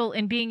 psychological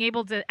in being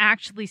able to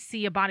actually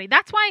see a body.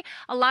 That's why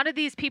a lot of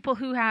these people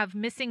who have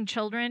missing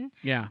children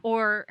Yeah.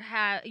 or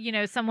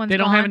someone's They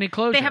don't gone, have any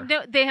closure.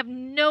 They have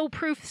no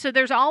proof. So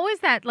there's always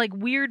that like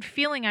weird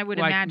feeling, I would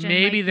like imagine.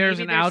 maybe like, there's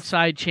maybe an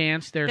outside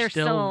chance they're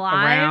still still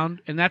alive.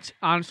 around, and that's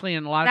honestly,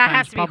 in a lot of that times,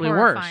 has to be probably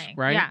horrifying. worse,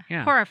 right?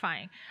 Yeah,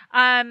 horrifying.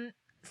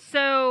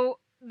 So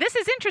this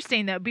is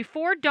interesting though.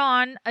 Before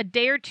dawn, a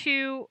day or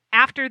two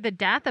after the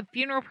death, a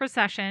funeral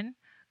procession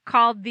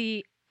called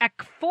the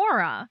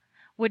ekphora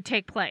would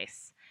take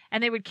place,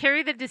 and they would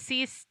carry the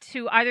deceased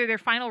to either their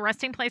final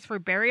resting place for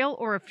burial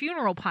or a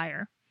funeral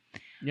pyre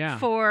Yeah.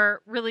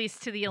 for release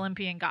to the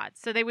Olympian gods.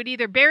 So they would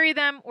either bury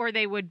them or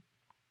they would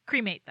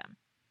cremate them.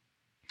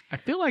 I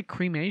feel like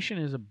cremation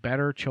is a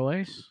better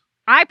choice,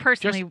 I just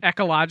personally,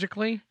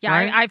 ecologically. yeah,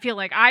 right? I feel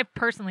like I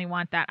personally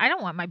want that. I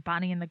don't want my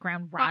body in the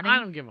ground rotting. I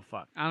don't give a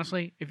fuck.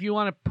 Honestly, if you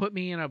want to put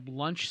me in a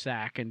lunch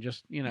sack and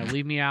just,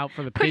 leave me out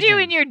for the Put pigeons. you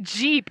in your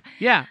Jeep.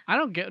 Yeah, I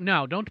don't get.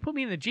 No, don't put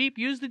me in the Jeep.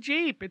 Use the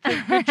Jeep. It's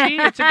a good Jeep.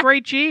 It's a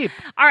great Jeep.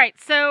 All right,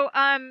 so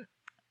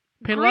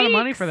Paid a lot of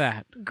money for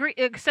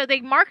Greeks- that. So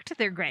they marked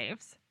their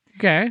graves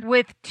Okay.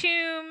 with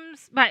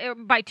tombs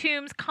by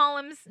tombs,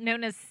 columns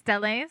known as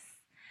steles,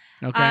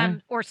 Okay.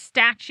 or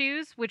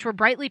statues, which were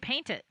brightly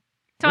painted.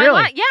 So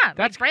Really? that's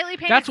That's- brightly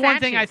painted. That's one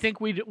thing I statues.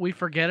 think we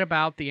forget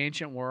about the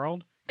ancient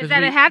world. Is 'cause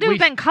that we- it had to we- have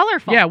been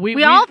colorful. Yeah,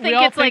 we all think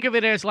it's think like of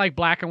it as like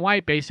black and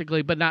white,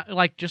 basically, but not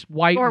like just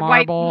white or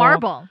marble. white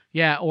marble.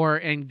 Yeah,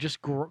 and just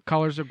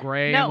colors of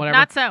gray No, and whatever.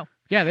 not so.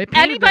 Yeah, they painted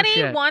their Anybody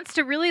shit. wants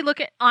to really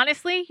look at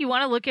honestly, you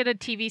want to look at a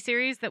TV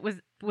series that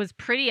was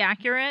pretty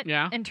accurate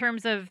Yeah. in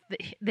terms of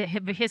the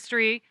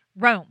history.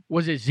 Rome.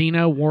 Was it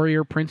Xena,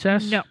 Warrior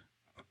Princess? No.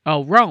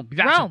 Oh, Rome.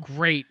 That's Rome. a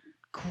great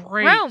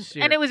Rome,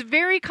 series. and it was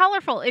very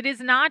colorful. It is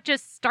not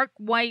just stark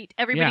white.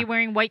 Everybody Yeah.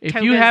 wearing white If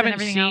togas you and haven't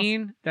everything else.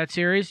 seen that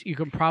series, you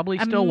can probably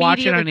still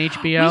watch it on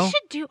Immediately- HBO. We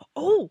should do.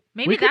 Oh,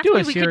 maybe We could that's do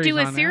what a we could do. series A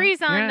on that. series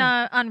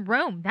Yeah. on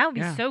Rome. That would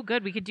be Yeah. so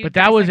good. We could do. But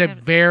that was a dissect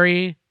it.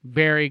 very,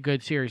 very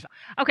good series,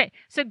 Okay.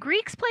 So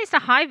Greeks placed a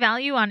high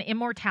value on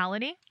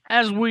immortality,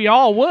 as we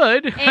all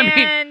would. I mean,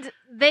 and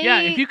they. yeah,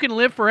 if you can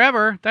live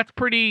forever, that's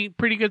pretty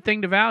good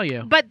thing to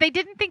value. But they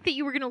didn't think that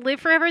you were going to live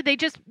forever. They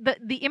just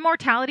the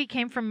immortality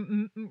came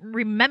from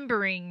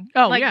remembering.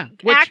 Oh, like, yeah.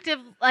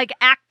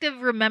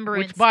 active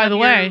remembrance. Which, by of the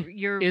way,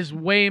 your is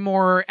way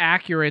more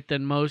accurate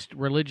than most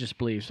religious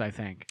beliefs, I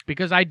think,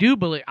 because I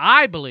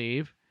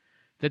believe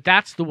that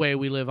that's the way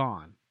we live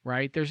on,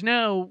 right? There's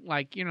no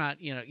like you're not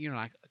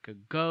like a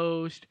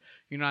ghost,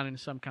 you're not in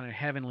some kind of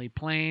heavenly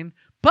plane,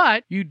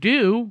 but you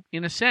do,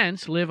 in a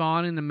sense, live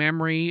on in the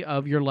memory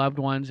of your loved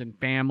ones and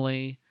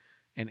family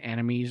and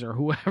enemies or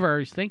whoever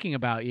is thinking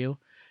about you,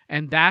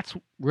 and that's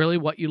really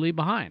what you leave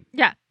behind.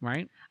 Yeah.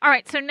 Right. All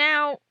right, so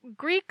now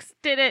Greeks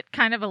did it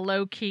kind of a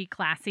low-key,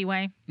 classy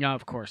way. Yeah,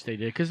 of course they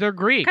did, because they're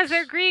Greeks. Because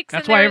they're Greeks.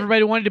 That's and why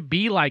everybody wanted to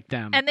be like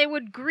them. And they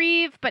would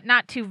grieve, but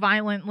not too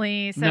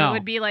violently. So it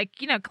would be like,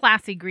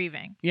 classy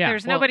grieving. Yeah.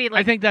 There's nobody like...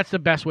 I think that's the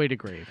best way to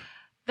grieve.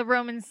 The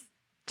Romans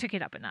took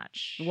it up a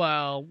notch.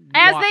 Well,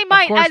 as they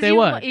might, of course as they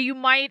would. You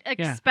might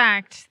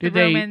expect the Did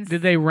Romans.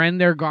 Did they rend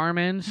their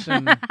garments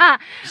and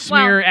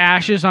smear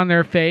ashes on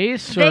their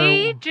face?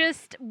 They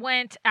just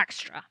went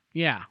extra.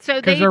 Yeah.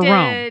 So they they're did.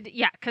 Rome.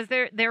 Yeah, because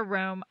they're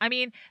Rome. I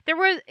mean, there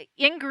was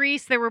in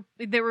Greece there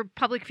were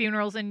public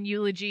funerals and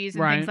eulogies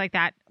and things like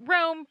that.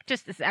 Rome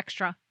just is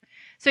extra.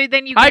 So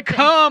then you. I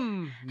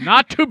come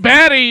not to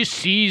bury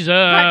Caesar,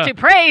 but to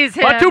praise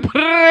him. But to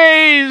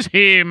praise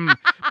him.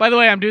 By the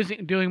way, I'm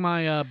doing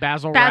my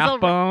Basil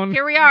Rathbone.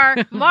 Here we are,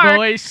 Mark,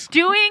 voice.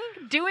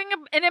 doing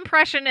an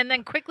impression and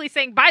then quickly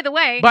saying, by the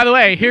way. By the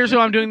way, here's who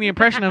I'm doing the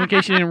impression of in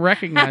case you didn't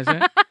recognize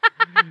it.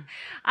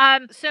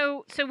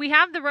 So we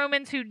have the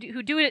Romans who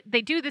do it.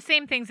 They do the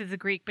same things as the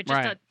Greek, but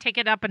just to take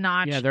it up a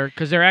notch. Yeah,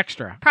 they're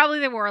extra. Probably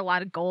they wore a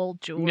lot of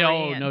gold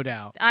jewelry. No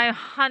doubt. I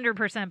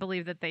 100%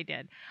 believe that they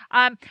did.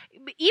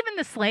 Even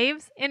the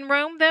slaves in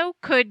Rome, though,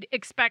 could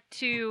expect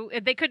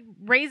they could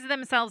raise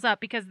themselves up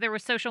because there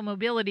was social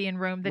mobility in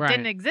Rome that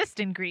didn't exist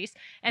in Greece,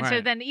 and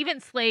so then even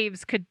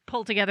slaves could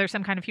pull together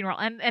some kind of funeral.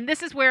 And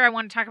this is where I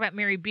want to talk about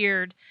Mary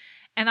Beard.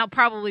 And I'll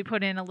probably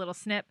put in a little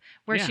snip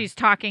where she's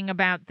talking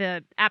about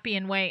the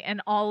Appian Way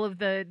and all of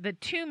the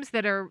tombs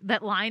that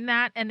line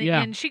that.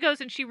 And she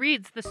goes and she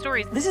reads the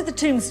stories. This is the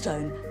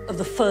tombstone of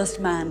the first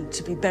man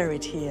to be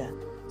buried here.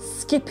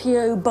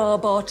 Scipio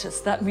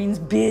Barbatus, that means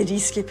beardy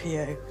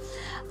Scipio.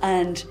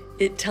 And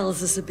it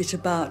tells us a bit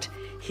about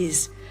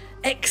his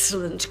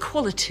excellent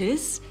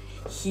qualities.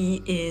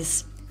 He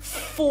is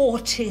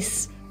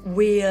fortis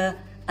vir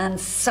and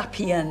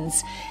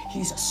sapiens.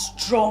 He's a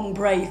strong,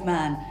 brave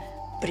man.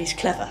 But he's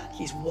clever,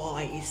 he's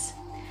wise.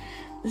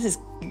 This is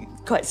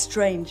quite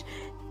strange.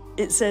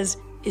 It says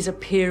his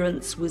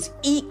appearance was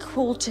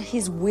equal to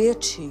his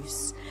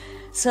virtus.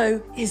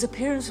 So his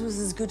appearance was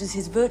as good as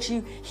his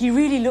virtue. He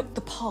really looked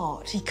the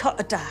part. He cut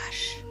a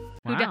dash.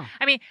 Wow.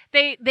 I mean,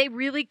 they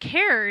really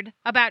cared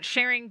about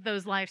sharing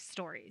those life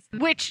stories,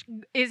 which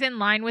is in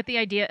line with the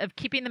idea of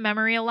keeping the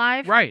memory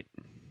alive. Right.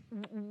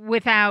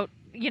 Without...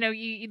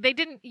 they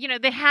didn't,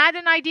 they had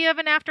an idea of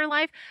an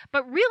afterlife,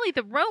 but really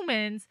the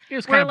Romans it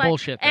was kind of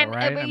bullshit, though, and,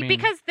 right? I mean,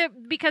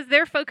 because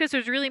their focus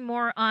was really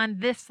more on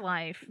this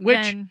life,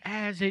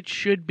 as it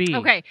should be.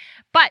 Okay,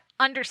 but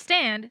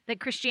understand that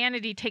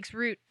Christianity takes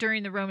root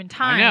during the Roman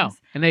times. I know,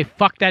 and they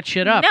fucked that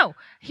shit up. No,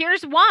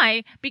 here's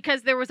why: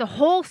 because there was a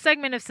whole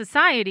segment of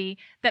society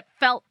that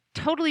felt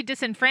totally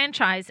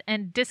disenfranchised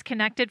and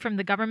disconnected from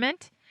the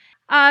government.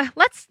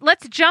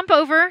 Let's jump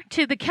over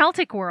to the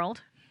Celtic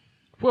world.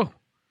 Whoa.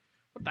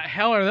 What the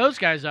hell are those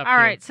guys up to? All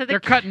right, so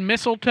they're cutting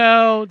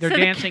mistletoe. They're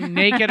dancing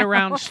naked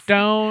around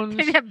stones.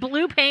 They have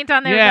blue paint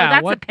on their. Yeah,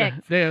 no, that's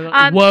a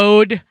pig.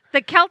 Woad.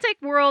 The Celtic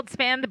world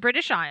spanned the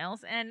British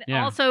Isles and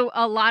also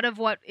a lot of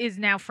what is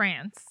now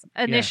France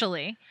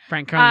initially.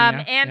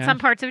 Franconia. And some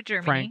parts of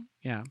Germany.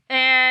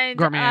 And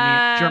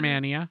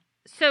Germania.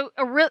 So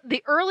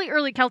the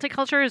early Celtic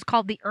culture is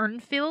called the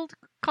Urnfield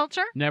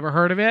culture. Never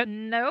heard of it?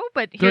 No,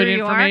 but good here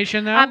you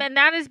information are. though. And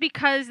that is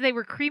because they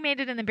were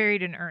cremated and then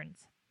buried in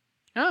urns.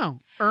 Oh,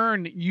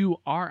 urn,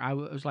 U-R. I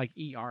was like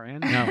E-R-N.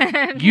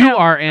 No,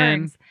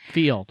 U-R-N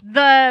field.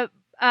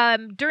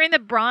 During the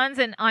Bronze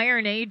and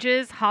Iron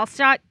Ages,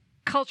 Hallstatt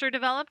culture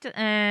developed,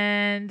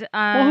 and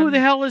well, who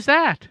the hell is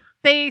that?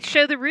 They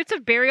show the roots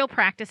of burial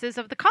practices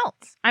of the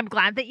cults. I'm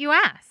glad that you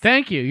asked.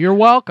 Thank you. You're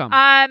welcome.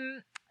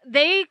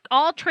 They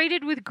all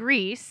traded with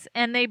Greece,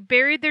 and they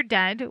buried their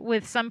dead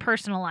with some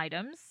personal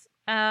items,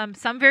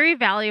 some very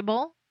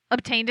valuable,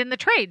 obtained in the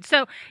trade.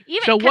 So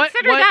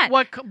consider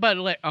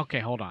that. Okay,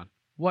 hold on.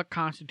 What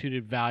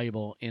constituted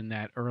valuable in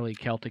that early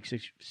Celtic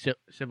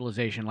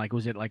civilization? Like,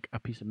 was it like a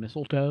piece of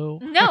mistletoe?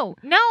 No,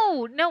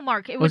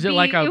 Mark. It would be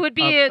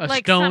a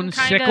like stone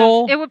some kind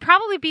sickle? It would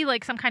probably be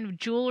like some kind of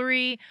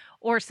jewelry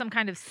or some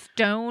kind of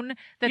stone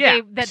they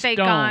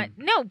got.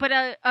 No, but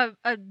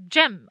a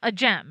gem.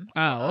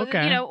 Oh,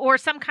 okay. Or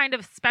some kind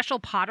of special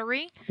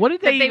pottery. What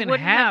did they even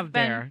wouldn't have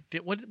been...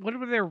 there?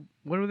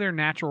 What were their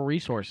natural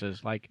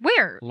resources? Like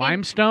where?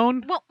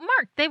 Limestone? Well,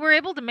 Mark, they were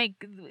able to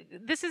make.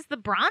 This is the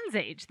Bronze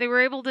Age. They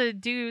were able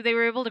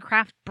to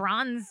craft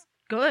bronze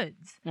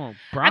goods. Well,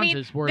 bronze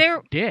is worth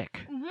dick.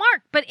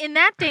 Mark, but in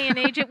that day and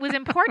age, it was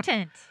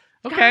important.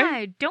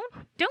 Okay. God, don't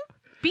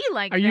be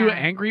like that. Are you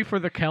angry for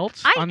the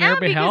Celts I on their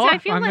am behalf? Because I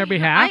feel on like their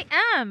behalf?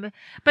 I am.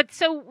 But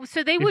so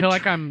they would. You feel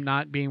like I'm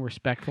not being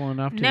respectful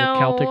enough to the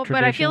Celtic tradition? No,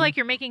 but I feel like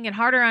you're making it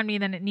harder on me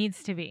than it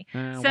needs to be.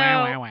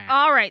 Wah.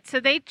 All right.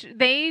 So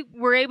they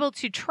were able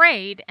to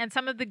trade, and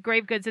some of the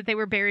grave goods that they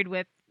were buried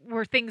with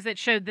were things that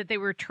showed that they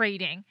were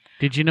trading.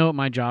 Did you know what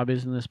my job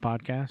is in this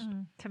podcast?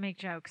 To make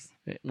jokes.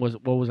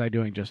 What was I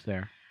doing just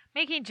there?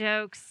 Making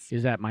jokes.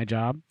 Is that my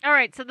job? All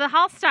right. So the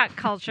Hallstatt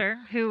culture,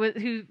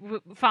 who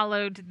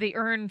followed the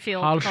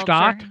Urnfield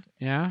Hallstatt,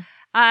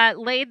 culture,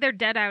 laid their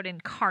dead out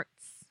in carts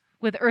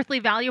with earthly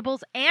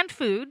valuables and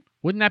food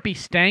Wouldn't that be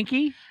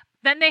stanky?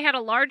 Then they had a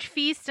large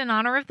feast in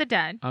honor of the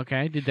dead.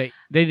 Okay. They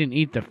didn't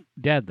eat the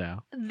dead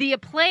though.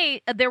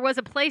 There was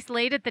a place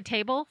laid at the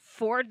table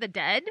for the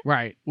dead.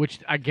 Right. Which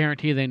I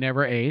guarantee they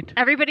never ate.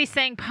 Everybody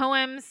sang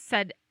poems,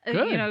 said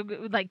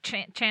Good. like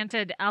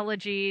chanted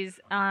elegies.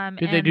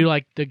 Did they do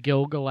like the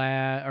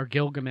Gilgamesh or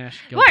Gilgamesh?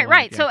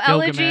 Right. Yeah. So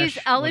Gilgamesh,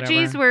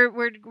 elegies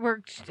whatever.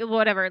 were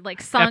whatever,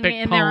 like sung Epic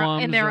in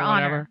poems their or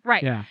honor. whatever.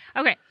 Right. Yeah.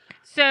 Okay.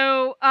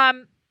 So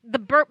the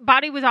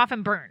body was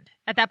often burned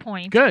at that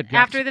point. Good, yes.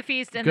 After the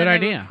feast, and Good then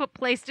they idea. were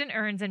placed in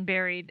urns and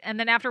buried. And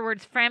then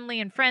afterwards, family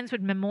and friends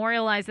would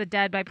memorialize the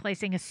dead by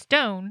placing a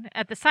stone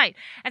at the site.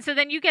 And so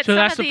then you get So some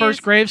that's of the these,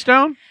 first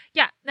gravestone?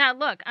 Yeah. Now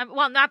look,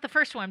 well, not the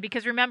first one,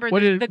 because remember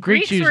What the did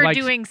Greeks Greeks use, were like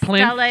doing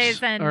plinths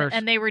steles or-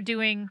 and they were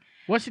doing.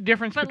 What's the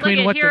difference But between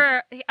look what at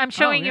here. I'm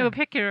showing yeah. you a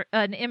picture,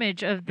 an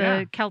image of the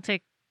Yeah.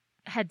 Celtic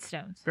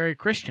headstones. very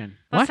Christian?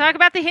 Let's What? talk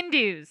about the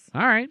Hindus.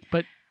 All right,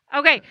 but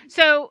Okay,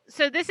 so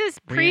this is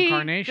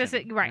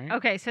Reincarnation, right. right?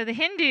 Okay, so the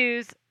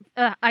Hindus,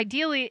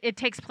 ideally, it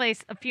takes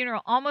place a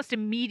funeral almost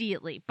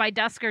immediately by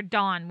dusk or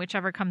dawn,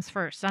 whichever comes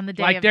first on the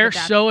day. like of they're the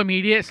death. so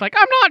immediate. It's like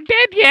I'm not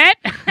dead yet.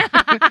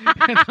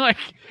 It's like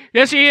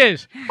yes, he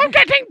is. I'm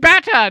getting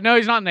better. No,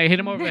 he's not. And they hit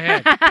him over the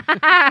head.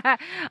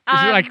 It's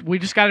like we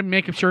just got to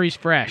make sure he's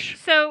fresh.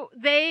 So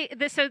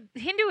so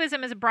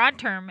Hinduism is a broad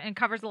term and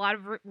covers a lot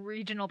of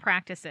regional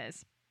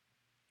practices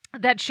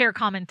that share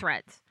common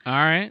threads. All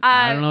right.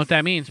 I don't know what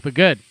that means, but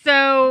good.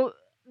 So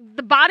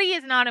the body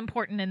is not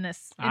important in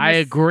this. I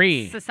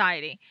agree.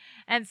 Society,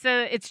 and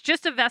so it's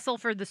just a vessel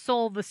for the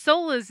soul. The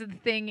soul is the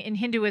thing in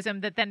Hinduism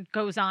that then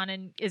goes on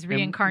and is And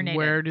reincarnated.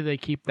 where do they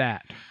keep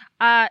that?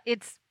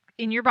 It's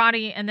in your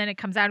body, and then it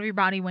comes out of your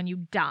body when you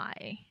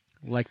die.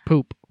 Like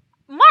poop.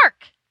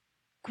 Mark,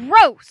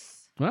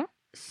 gross. Well,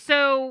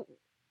 So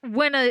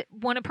when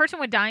a person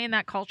would die in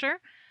that culture,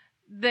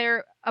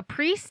 a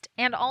priest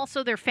and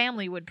also their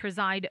family would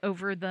preside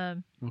over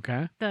the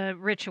okay.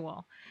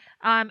 ritual,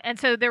 and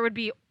so there would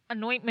be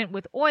anointment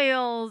with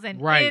oils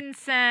and Right.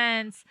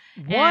 incense.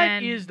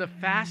 What is the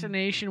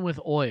fascination with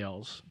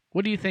oils?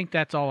 What do you think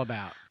that's all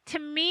about? To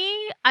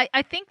me,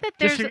 I think that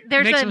Just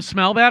there's to make them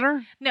smell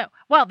better? no.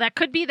 Well, that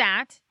could be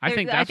that. I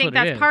think I that's think what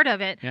it that's is. part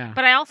of it. Yeah.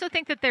 But I also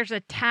think that there's a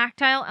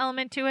tactile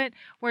element to it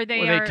where they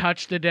Where they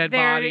touch the dead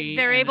body.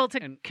 They're and- able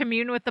to and-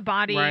 commune with the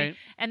body, Right.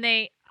 and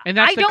they. And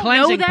that's I the don't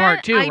cleansing know that.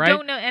 part too, right? I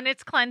don't know, and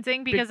it's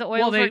cleansing because the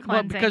oils were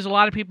cleansing. because a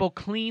lot of people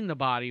clean the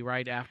body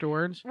right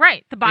afterwards.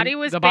 Right, the body And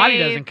was the body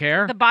bathed. doesn't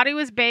care. The body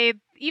was bathed.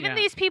 Even Yeah.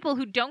 these people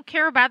who don't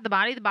care about the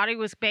body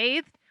was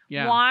bathed,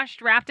 Yeah.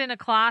 washed, wrapped in a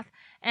cloth,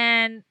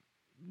 and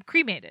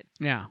cremated.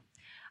 Yeah.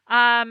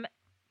 Um,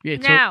 Yeah.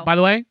 Now- So, by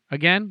the way,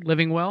 again,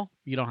 living well,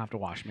 you don't have to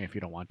wash me if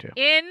you don't want to.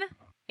 in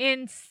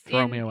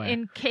me away.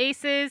 in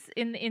cases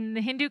in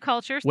the Hindu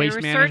cultures, Waste there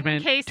were certain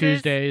management cases.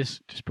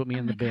 Tuesdays. Just put me Oh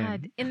in my the bin.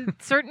 God. In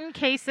certain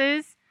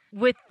cases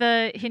with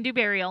the Hindu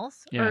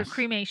burials or Yes.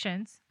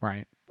 cremations,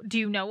 Right. do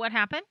you know what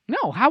happened?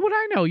 No. How would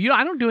I know?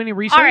 I don't do any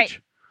research. All right.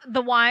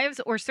 The wives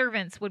or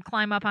servants would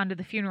climb up onto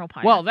the funeral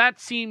pyre. Well, that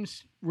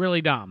seems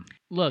really dumb.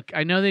 Look,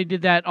 I know they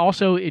did that.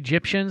 Also,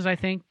 Egyptians, I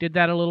think, did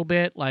that a little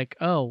bit. Like,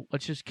 oh,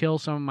 let's just kill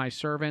some of my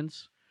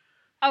servants.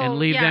 and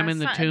leave them in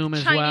the tomb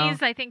as well.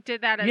 Chinese, I think,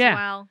 did that as Yeah.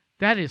 well.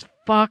 That is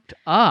fucked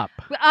up.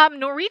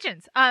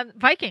 Norwegians,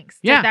 Vikings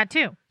Yeah. did that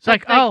too. It's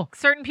like, oh,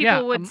 certain people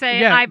yeah, would say,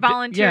 yeah, "I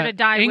volunteer to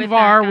die with that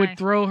Ingvar guy." would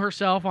throw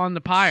herself on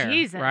the pyre.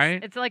 Jesus,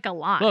 right? it's like a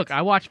lot. Look,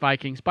 I watch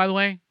Vikings. By the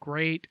way,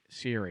 great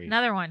series.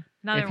 another one.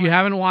 If you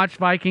haven't watched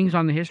Vikings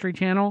on the History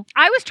Channel,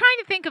 I was trying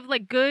to think of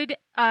like good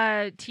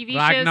TV shows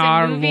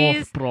Ragnar and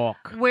movies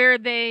Lothbrok. where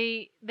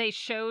they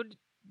showed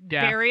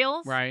Death,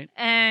 burials, right?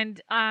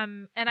 And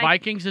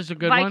Vikings is a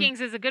good one. Vikings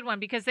is a good one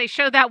because they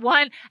showed that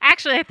one.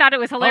 Actually, I thought it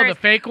was Oh, hilarious.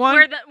 the fake one?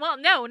 Where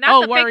no,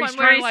 not the where fake he's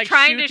one. Where he's like,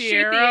 trying to shoot the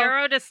shoot the arrow?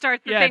 arrow to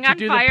start the Yeah, thing to on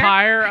do fire. the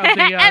pyre of the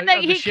and then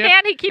of he the ship.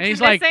 can't. He keeps and he's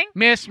missing. like,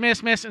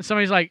 miss, and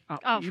somebody's like,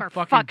 Oh, you for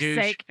fucking fuck's douche.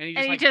 sake! And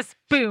And he he just, just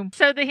boom.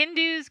 So the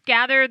Hindus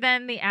gather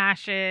then the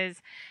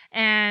ashes,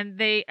 and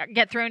they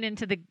get thrown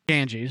into the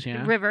Ganges,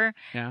 yeah. river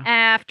Yeah.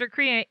 after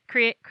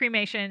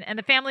cremation, and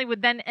the family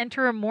would then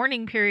enter a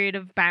mourning period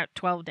of about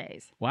 12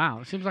 days. Wow,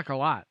 it seems like a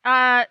lot.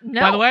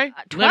 No. By the way,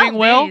 12 living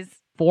will, days.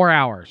 4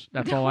 hours.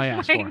 That's all I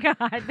ask Oh my for.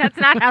 God, that's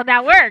not how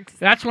that works.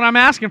 That's what I'm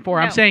asking for.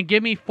 I'm No. saying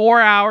give me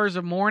 4 hours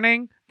of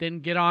mourning, then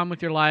get on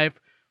with your life.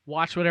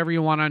 Watch whatever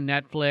you want on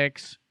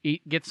Netflix.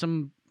 Get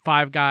some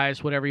Five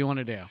Guys, whatever you want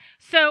to do.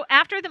 So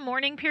after the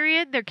mourning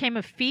period, there came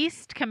a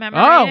feast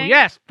commemorating. Oh,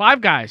 yes, Five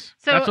Guys.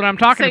 So, That's what I'm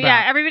talking about. So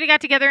yeah, everybody got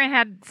together and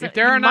had. If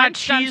there are not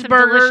munched on some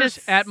cheeseburgers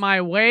delicious- at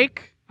my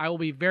wake, I will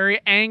be very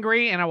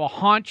angry and I will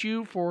haunt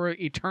you for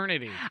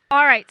eternity.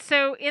 All right,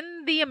 so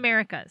in the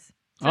Americas.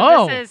 So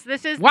Oh.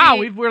 this is Wow,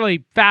 the- we've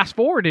really fast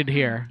forwarded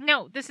here.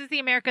 No, this is the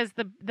Americas,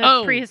 the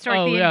Oh,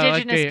 prehistoric, the yeah,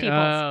 like indigenous peoples.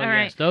 Oh, All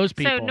right, yes, those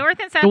people. So North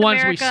and South the ones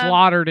America we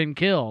slaughtered and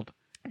killed.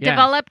 Yes.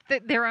 developed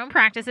their own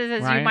practices,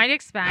 as Right. you might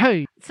expect.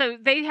 Hey, So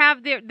they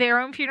have their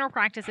own funeral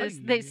practices.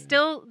 Hey. They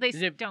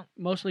Is it- don't.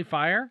 mostly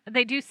fire?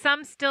 They do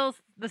some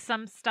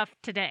stuff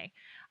today,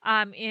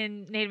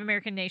 in Native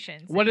American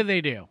nations. What do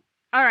they do?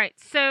 All right.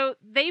 So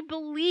they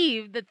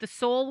believed that the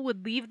soul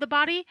would leave the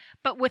body,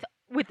 but with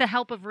the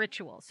help of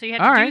rituals. So you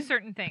had All to do right.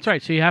 certain things. That's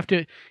right. So you have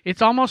to.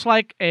 It's almost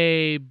like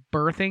a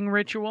birthing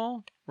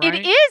ritual. Right?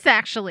 It is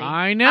actually.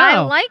 I know. I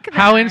like that.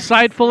 How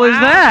insightful is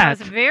Wow, that?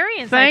 was very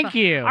insightful. Thank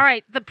you. All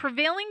right. The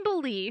prevailing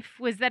belief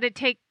was that it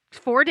takes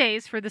 4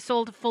 days for the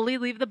soul to fully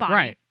leave the body.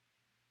 Right.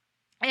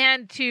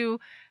 And to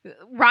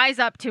rise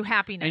up to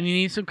happiness. And you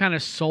need some kind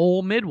of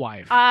soul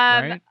midwife, Um,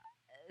 right?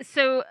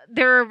 So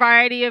there are a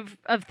variety of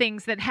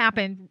things that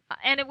happened,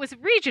 and it was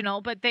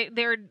regional, but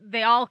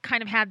they all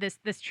kind of had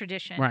this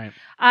tradition. Right.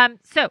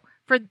 So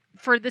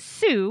for the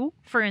Sioux,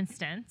 for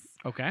instance,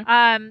 Okay.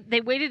 they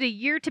waited a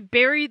year to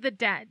bury the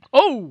dead.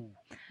 Oh,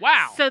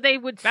 wow. So they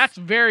would That's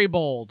very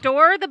bold.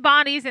 store the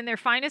bodies in their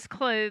finest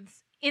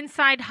clothes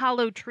inside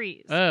hollow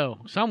trees. Oh,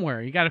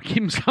 somewhere. You got to keep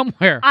them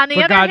somewhere. On the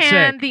for other God's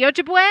hand, sake. the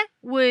Ojibwe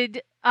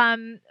would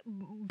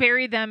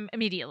bury them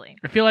immediately.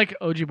 I feel like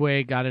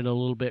Ojibwe got it a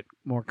little bit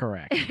more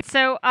correct.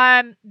 So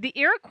the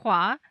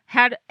Iroquois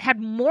had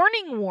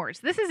mourning wars.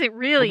 This is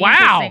really Wow.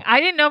 interesting.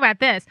 I didn't know about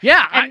this.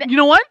 Yeah, And you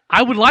know what?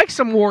 I would like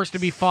some wars to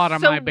be fought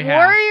on so my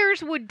behalf.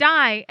 warriors would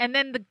die, and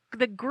then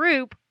the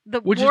group, the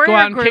Would warrior just go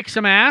out and group, kick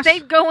some ass.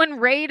 they'd go and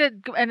raid a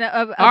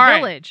All right.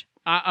 village.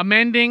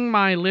 Amending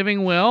my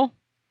living will,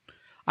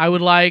 I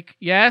would like,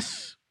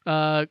 yes,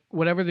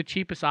 whatever the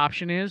cheapest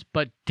option is,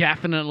 but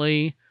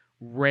definitely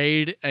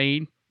raid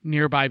a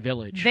nearby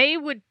village. They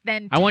would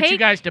then I want you take-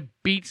 guys to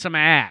beat some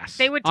ass.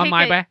 They would on take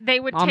my a, they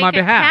would on take my a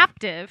behalf.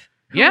 captive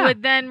who Yeah.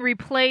 would then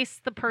replace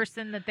the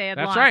person that they had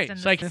That's lost. right. in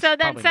It's the- like- so It's then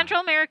probably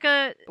Central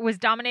America was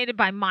dominated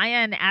by Maya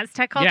and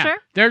Aztec culture. Yeah,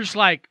 they're just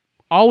like,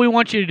 all we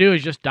want you to do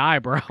is just die,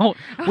 bro.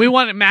 We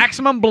want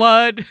maximum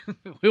blood.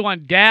 We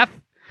want death.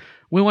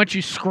 We want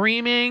you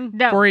screaming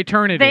No, for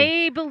eternity.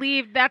 They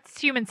believed that's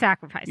human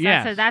sacrifice.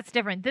 Yes. That's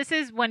different. This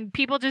is when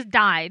people just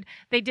died.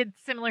 They did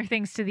similar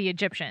things to the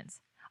Egyptians.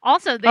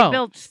 Also, they Oh,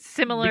 built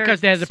similar because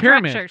they had the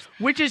pyramids, structures.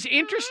 which is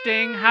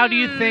interesting. How do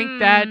you think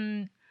that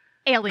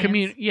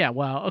aliens? Yeah,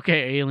 well,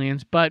 okay,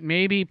 aliens, but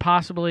maybe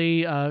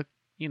possibly,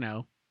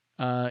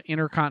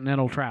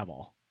 intercontinental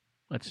travel.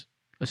 Let's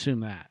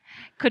assume that.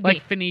 Could Like be.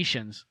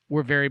 Phoenicians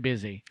were very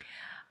busy.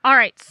 All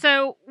right.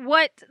 So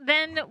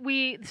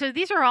so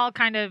these are all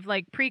kind of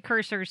like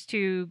precursors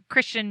to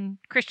Christian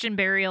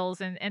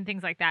burials and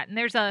things like that. And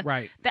there's a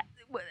Right.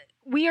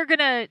 we are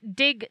gonna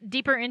dig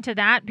deeper into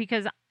that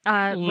because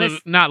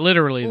Not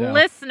literally, though.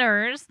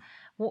 listeners,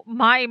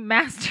 my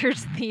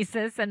master's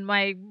thesis and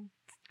my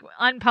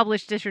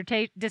unpublished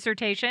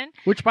dissertation.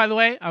 Which, by the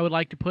way, I would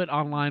like to put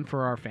online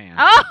for our fans.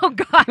 Oh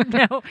God,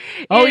 no!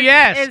 Oh, Is-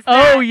 yes. is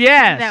Oh, that-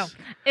 yes.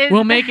 No, is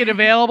We'll that- make it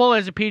available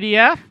as a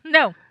PDF.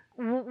 No,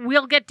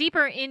 we'll get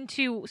deeper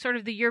into sort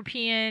of the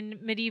European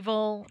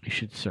medieval You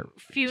should super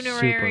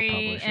funerary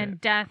publish and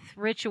it. death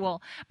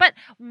ritual. But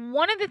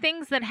one of the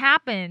things that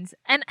happens,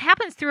 and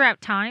happens throughout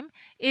time,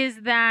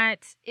 is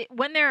that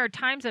when there are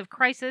times of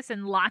crisis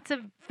and lots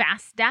of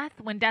fast death,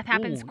 when death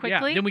happens Ooh,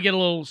 quickly, Yeah. Then we get a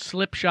little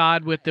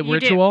slipshod with the you do.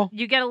 ritual.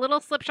 You get a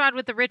little slipshod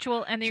with the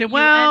ritual, and Say, you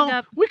well, end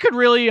up. we could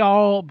really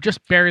all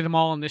just bury them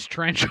all in this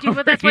trench over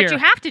But that's here. what you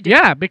have to do.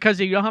 Yeah, because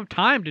you don't have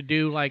time to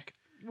do like.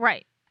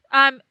 Right.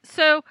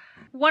 So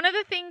one of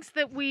the things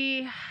that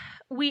we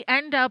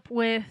end up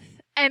with,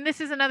 and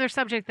this is another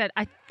subject that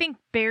I think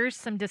bears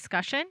some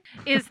discussion,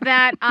 is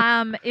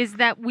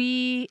that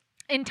we,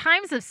 in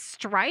times of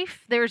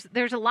strife, there's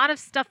a lot of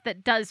stuff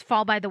that does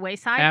fall by the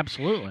wayside.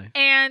 Absolutely.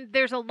 And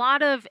there's a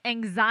lot of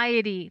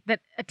anxiety that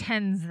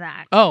attends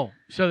that. Oh,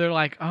 so they're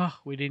like, oh,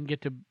 we didn't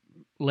get to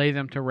lay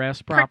them to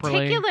rest properly.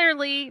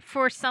 Particularly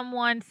for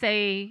someone,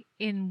 say,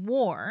 in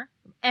war,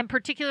 and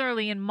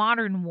particularly in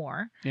modern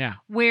war, Yeah.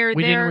 where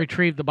We didn't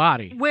retrieve the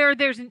body. where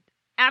there's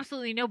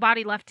absolutely no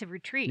body left to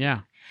retrieve.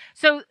 Yeah.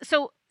 So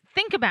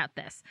think about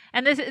this,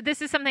 and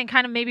this is something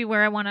kind of maybe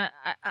where I want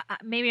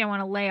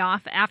to lay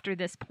off after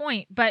this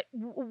point. But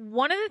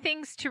one of the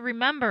things to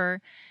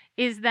remember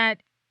is that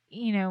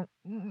in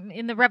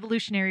the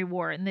Revolutionary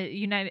War, in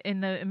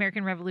the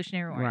American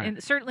Revolutionary War, Right.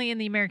 and certainly in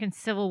the American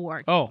Civil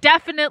War, Oh.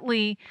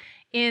 definitely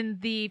in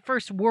the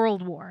First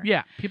World War.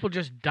 Yeah. People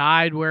just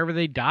died wherever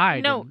they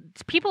died. No, and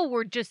people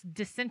were just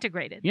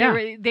disintegrated.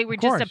 Yeah, they were of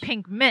just a course.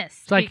 pink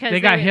mist. It's like because they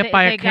got hit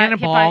by a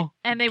cannonball,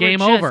 and they game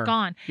were just over.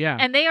 gone. Yeah.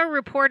 And they are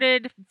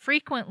reported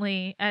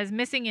frequently as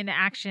missing in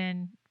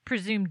action,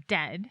 presumed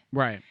dead.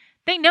 Right.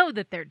 They know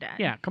that they're dead.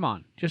 Yeah. Come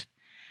on. Just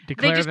They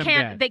declare just them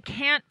can't. dead. They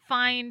can't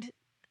find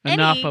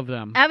Enough any of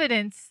them.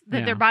 evidence that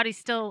Yeah. their body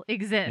still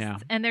exists, Yeah.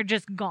 and they're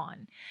just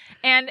gone.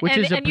 And Which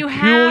and, is a and you have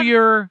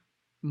peculiar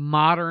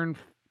modern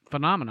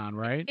phenomenon,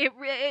 right? it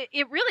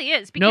really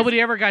is because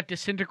Nobody ever got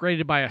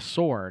disintegrated by a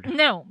sword.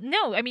 No.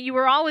 I mean, you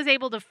were always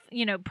able to,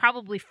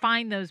 probably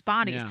find those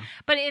bodies. Yeah.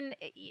 But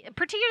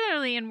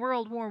particularly in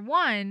World War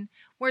I,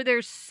 where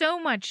there's so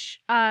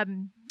much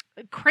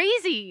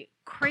crazy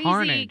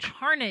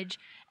carnage,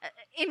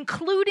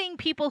 including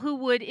people who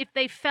would, if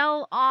they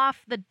fell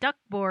off the duck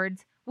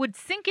boards, would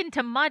sink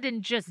into mud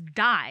and just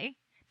die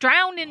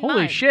drown in mud.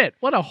 Holy shit!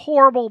 What a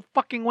horrible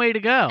fucking way to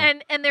go.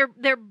 And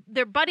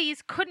their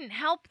buddies couldn't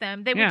help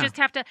them. They would just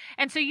have to.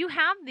 And so you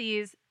have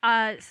these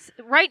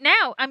right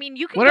now. I mean,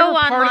 you can Whatever go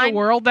online. part of the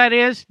world that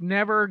is,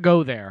 never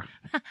go there.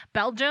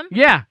 Belgium.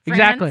 Yeah, France.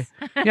 exactly.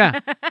 Yeah,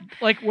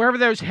 like wherever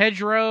those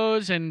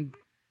hedgerows and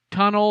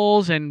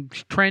tunnels and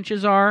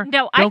trenches are. No,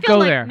 don't I feel go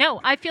like there.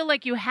 no, I feel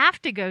like you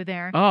have to go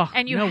there, Oh,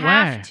 and you no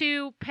have way.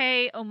 to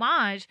pay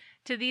homage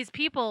to these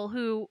people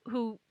who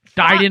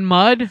Died in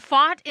mud.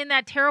 fought in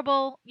that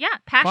terrible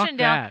Passchendaele.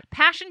 that.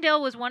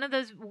 Passchendaele was one of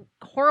those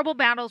horrible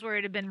battles where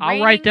it had been. I'll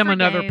raining write them for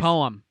another days.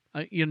 poem.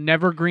 You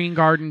Never Green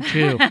Garden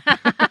 2.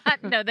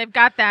 No, they've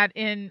got that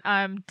in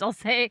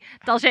Dulce et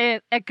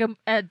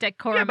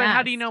Decorum. Yeah, but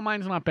how do you know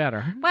mine's not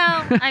better?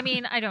 Well, I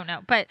mean, I don't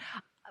know, but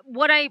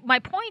my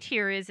point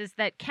here is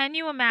that can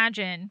you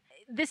imagine?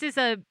 This is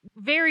a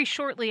very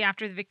shortly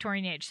after the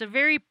Victorian age, so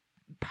very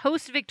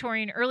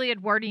post-Victorian, early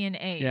Edwardian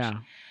age, Yeah.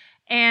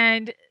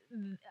 and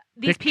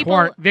these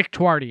people.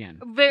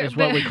 Victorian is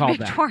what we call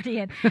that.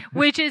 Victorian,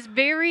 which is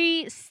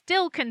very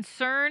still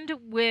concerned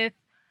with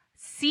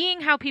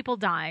seeing how people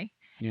die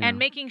Yeah. and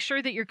making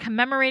sure that you're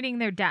commemorating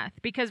their death.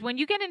 Because when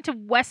you get into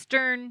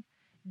Western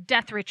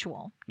death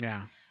ritual,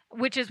 Yeah.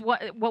 which is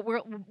what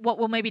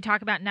we'll maybe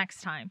talk about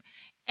next time,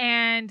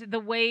 and the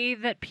way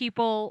that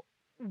people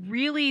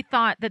really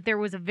thought that there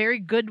was a very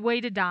good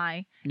way to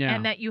die, Yeah.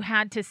 and that you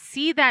had to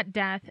see that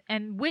death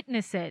and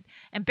witness it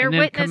and bear And then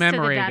witness to the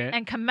commemorate death it.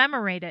 and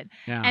commemorate it.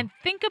 Yeah. And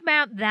think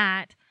about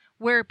that,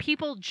 where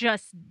people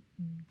just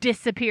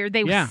disappear.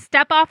 They Yeah.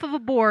 step off of a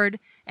board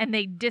and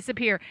they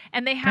disappear.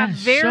 And they have That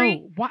is very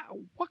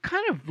what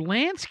kind of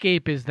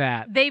landscape is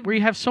that? They- where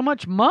you have so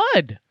much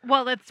mud.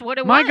 well, that's what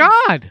it My was.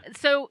 God.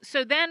 So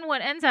then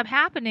what ends up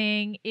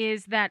happening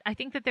is that I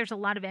think that there's a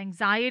lot of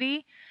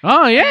anxiety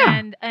Oh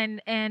yeah.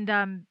 and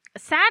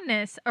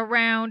sadness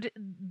around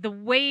the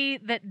way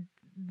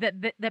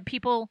that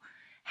people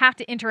have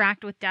to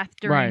interact with death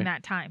during Right.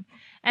 that time.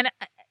 And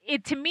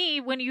it, to me,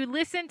 when you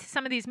listen to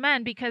some of these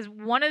men, because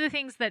one of the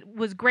things that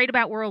was great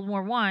about World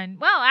War I,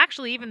 well,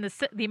 actually even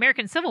the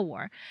American Civil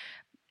War,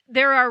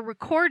 there are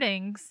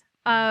recordings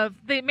of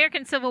the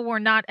American Civil War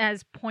not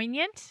as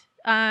poignant,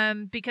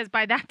 because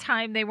by that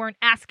time they weren't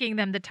asking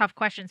them the tough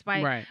questions.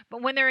 Right.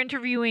 But when they're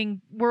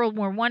interviewing World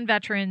War I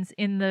veterans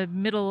in the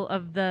middle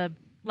of the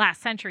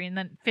last century, in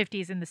the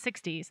 50s and the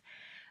 60s,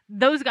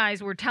 those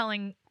guys were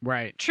telling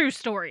Right. true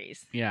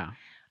stories. Yeah.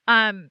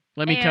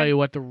 Let me tell and you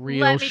what the real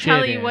Let me shit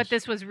tell you is. what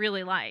this was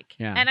really like.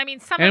 Yeah. And I mean,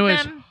 some And it of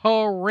was them.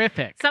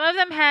 horrific. Some of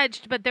them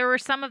hedged, but there were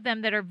some of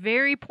them that are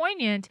very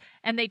poignant,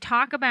 and they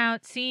talk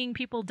about seeing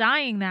people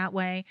dying that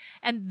way.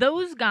 And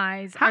those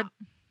guys How- are,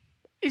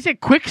 Is it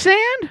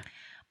quicksand?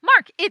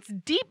 Mark, it's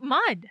deep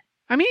mud.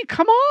 I mean,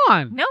 come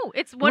on. No,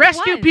 it's what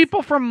Rescue it was.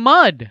 people from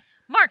mud.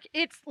 Mark,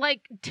 it's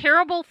like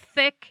terrible,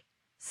 thick,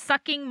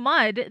 sucking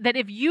mud that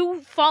if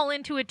you fall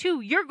into it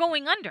too, you're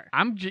going under.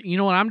 You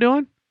know what I'm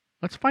doing?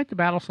 Let's fight the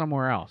battle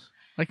somewhere else.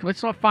 Like,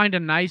 let's not find a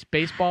nice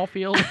baseball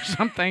field or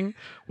something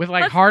with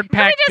like hard Can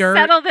we packed just dirt.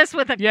 settle this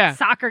with a Yeah.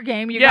 soccer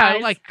game, you Yeah,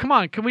 guys? like, come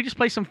on, can we just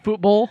play some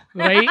football?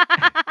 Right?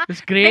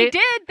 It's great.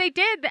 They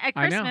did at I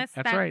Christmas. know. That's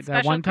that right. That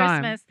special one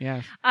time. Christmas.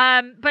 Yes.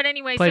 But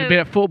anyway, Played so a bit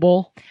of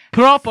football.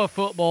 Proper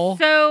football.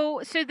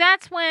 So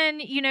that's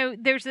when,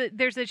 there's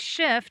a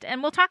shift,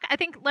 and we'll talk. I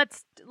think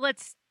let's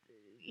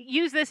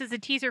use this as a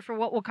teaser for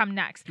what will come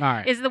next. All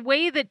right. Is the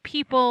way that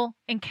people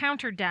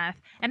encounter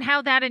death and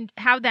how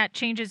that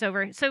changes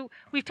over. So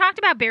we've talked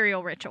about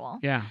burial ritual.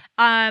 Yeah.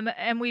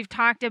 And we've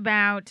talked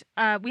about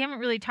we haven't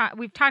really talked.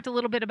 We've talked a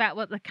little bit about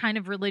what the kind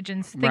of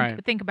religions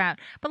Right. think about.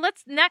 But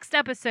let's next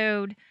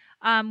episode.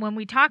 When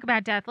we talk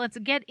about death, let's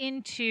get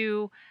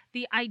into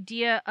the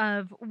idea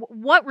of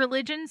what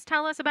religions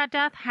tell us about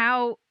death,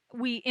 how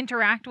we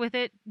interact with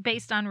it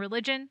based on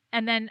religion,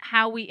 and then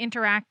how we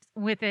interact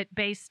with it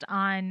based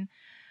on,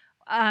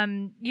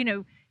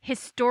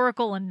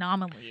 historical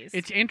anomalies.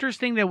 It's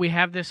interesting that we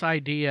have this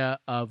idea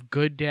of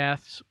good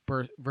deaths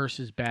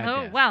versus bad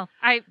oh deaths. well,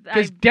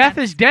 Because death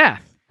is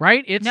death,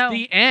 right? It's No.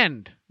 the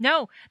end.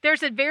 no.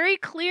 There's a very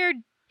clear.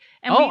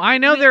 And I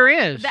know there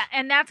is.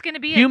 and that's going to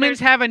be Humans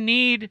There's- have a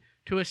need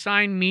to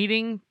assign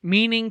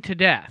meaning to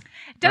death.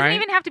 doesn't right?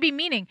 even have to be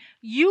meaning.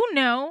 You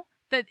know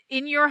that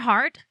in your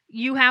heart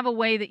you have a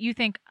way that you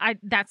think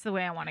that's the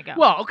way I want to go.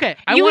 Well, okay.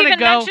 I you want to even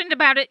go. mentioned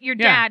about it. Your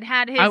Yeah. dad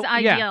had his Yeah,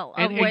 ideal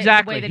of and the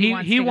exactly. way that he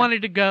wants he to go.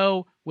 wanted to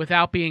go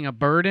without being a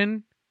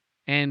burden,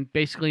 and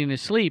basically in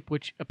his sleep,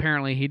 which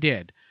apparently he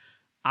did.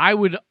 I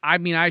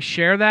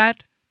share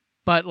that,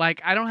 but like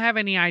I don't have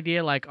any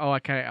idea. Like, oh,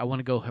 okay, I want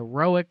to go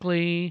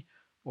heroically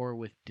or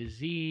with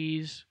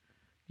disease.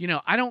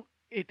 I don't.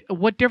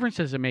 What difference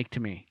does it make to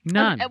me?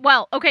 None.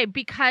 Well, okay,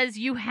 because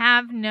you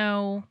have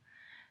no.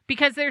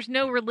 Because there's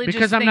no religious.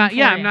 Because I'm thing not. for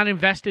Yeah, it. I'm not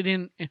invested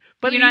in.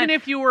 But You're even not-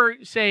 if you were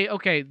say,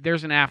 okay,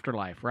 there's an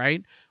afterlife,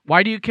 right?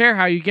 Why do you care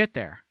how you get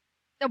there?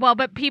 Well,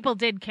 but people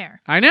did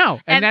care. I know,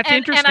 and that's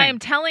interesting. And I'm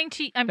telling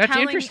That's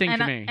interesting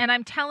to me. And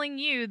I'm telling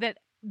you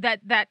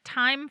that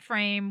time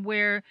frame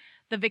where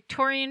the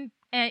Victorian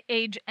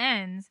age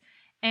ends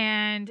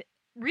and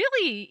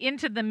really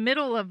into the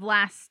middle of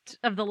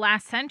the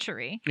last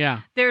century,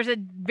 Yeah. there's a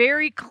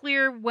very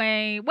clear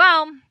way.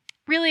 Well,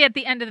 really, at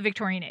the end of the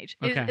Victorian age,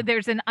 Okay.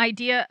 there's an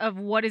idea of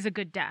what is a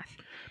good death.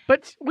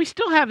 But we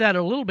still have that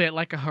a little bit,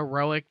 like a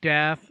heroic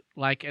death.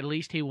 Like at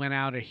least he went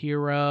out a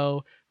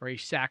hero, or he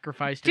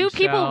sacrificed Do himself.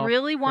 people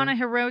really want for- a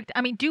heroic?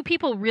 I mean, do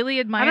people really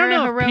I admire don't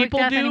know a if heroic people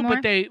death do, anymore?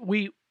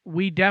 but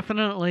we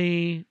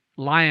definitely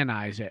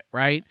lionize it,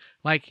 right?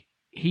 Like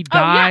he Oh,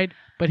 yeah. died,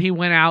 but he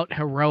went out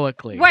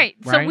heroically. Right.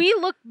 So we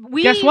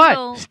Guess what?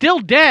 will- Still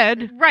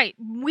dead. Right.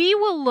 We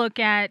will look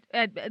at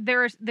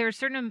there are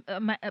certain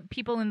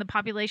people in the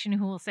population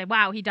who will say,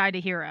 "Wow, he died a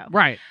hero."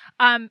 Right.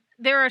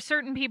 There are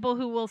certain people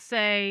who will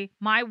say,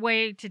 "My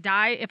way to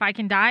die, if I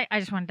can die, I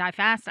just want to die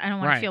fast. I don't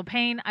want Right. to feel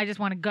pain. I just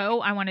want to go.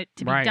 I want it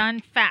to be Right. done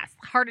fast.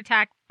 Heart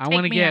attack. I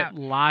want to get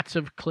lots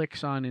of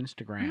clicks on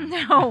Instagram.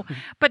 No,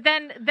 but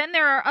then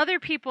there are other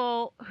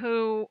people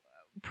who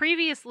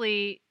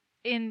previously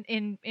in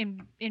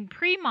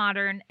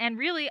pre-modern, and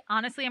really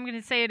honestly, I'm going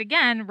to say it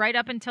again, right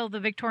up until the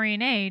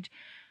Victorian age,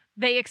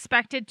 they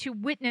expected to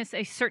witness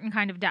a certain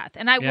kind of death,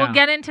 and I will Yeah.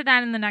 get into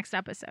that in the next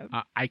episode.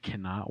 I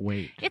cannot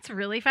wait. It's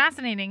really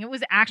fascinating. It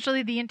was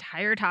actually the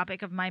entire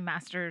topic of my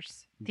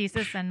master's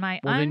thesis and my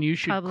Well, then you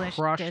should unpublished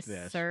crush this.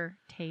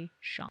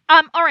 dissertation.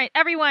 All right,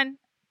 everyone.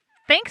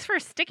 Thanks for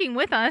sticking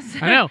with us.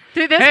 I know.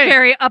 through this Hey,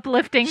 very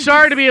uplifting.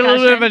 Sorry to be a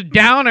little bit of a discussion.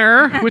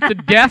 downer with the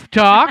death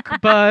talk,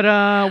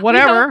 but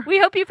whatever. We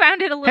hope you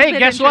found it a little Hey, bit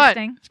guess what?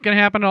 interesting. It's going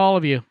to happen to all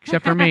of you,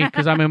 except for me,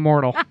 because I'm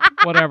immortal.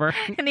 Whatever.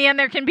 In the end,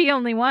 there can be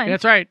only one.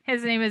 That's right.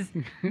 His name is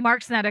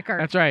Mark Snedeker.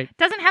 That's right.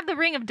 Doesn't have the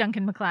ring of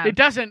Duncan MacLeod. It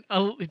doesn't.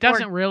 It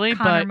doesn't really.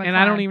 Connor But and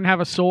I don't McLeod. even have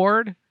a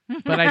sword.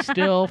 But I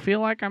still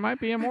feel like I might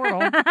be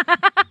immortal.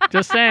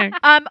 Just saying.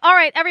 All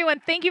right, everyone.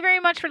 Thank you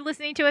very much for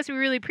listening to us. We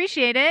really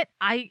appreciate it.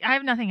 I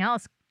have nothing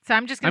else, so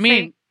I'm just I gonna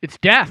mean, it's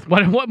death.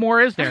 What more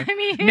is there? I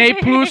mean, Ne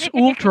plus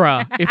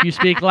ultra, if you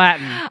speak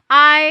Latin.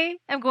 I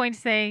am going to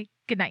say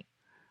good night.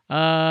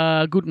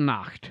 Guten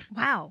Nacht.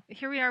 Wow,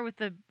 here we are with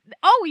the.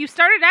 Oh, you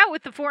started out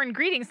with the foreign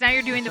greetings. Now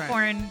you're doing That's the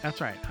right. foreign That's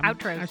right.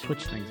 outros. I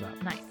switch things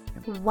up. Nice.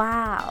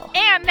 Wow.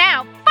 And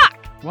now, fuck.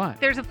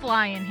 What? There's a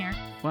fly in here.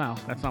 Well,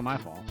 that's not my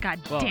fault. God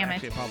Well, damn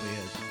actually, it. it probably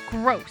is.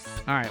 Gross.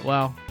 All right.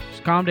 Well,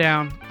 just calm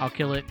down. I'll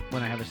kill it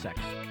when I have a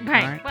second.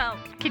 Right. All right? Well,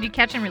 can you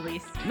catch and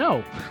release?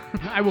 No,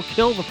 I will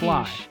kill the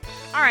fly.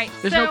 Sheesh. All right.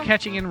 There's so, no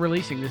catching and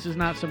releasing. This is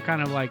not some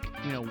kind of like,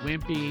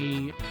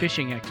 wimpy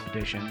fishing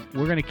expedition.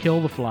 We're going to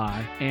kill the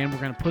fly, and we're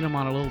going to put him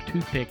on a little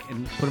toothpick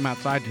and put him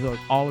outside so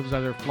all of his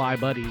other fly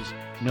buddies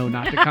know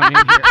not to come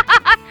in here.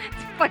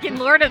 It's fucking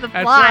Lord of the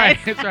That's Flies. right.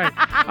 That's right.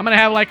 I'm going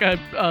to have like a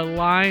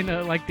line,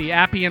 like the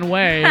Appian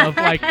Way of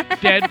like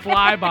dead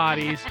fly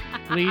bodies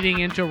leading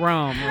into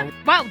Rome.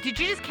 Wow, did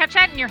you just catch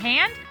that in your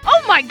hand?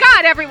 Oh my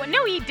God, everyone.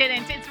 No, he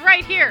didn't. It's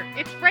right here.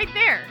 It's right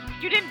there.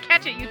 You didn't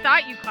catch it. You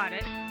thought you caught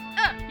it.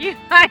 You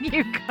thought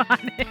you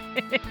caught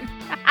it.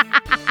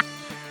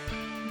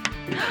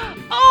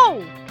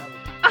 Oh!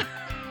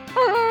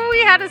 We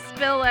had a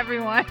spill,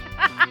 everyone.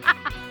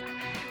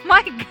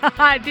 My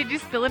God, did you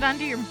spill it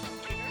onto your...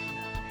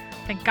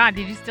 Thank God,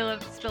 did you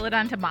spill it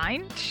onto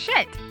mine?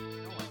 Shit.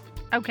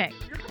 Okay.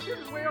 Your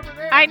computer's way over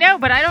there. I know,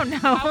 but I don't know.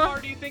 How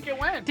far do you think it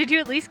went? Did you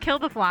at least kill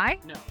the fly?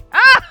 No.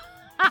 Ah!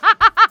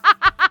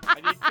 I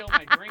did kill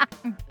my drink.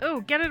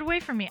 Oh, get it away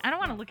from me. I don't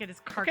want to look at his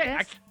carcass.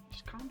 Okay,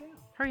 just calm down.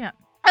 Hurry up.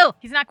 Oh,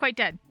 he's not quite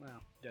dead.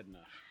 Well, dead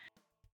enough.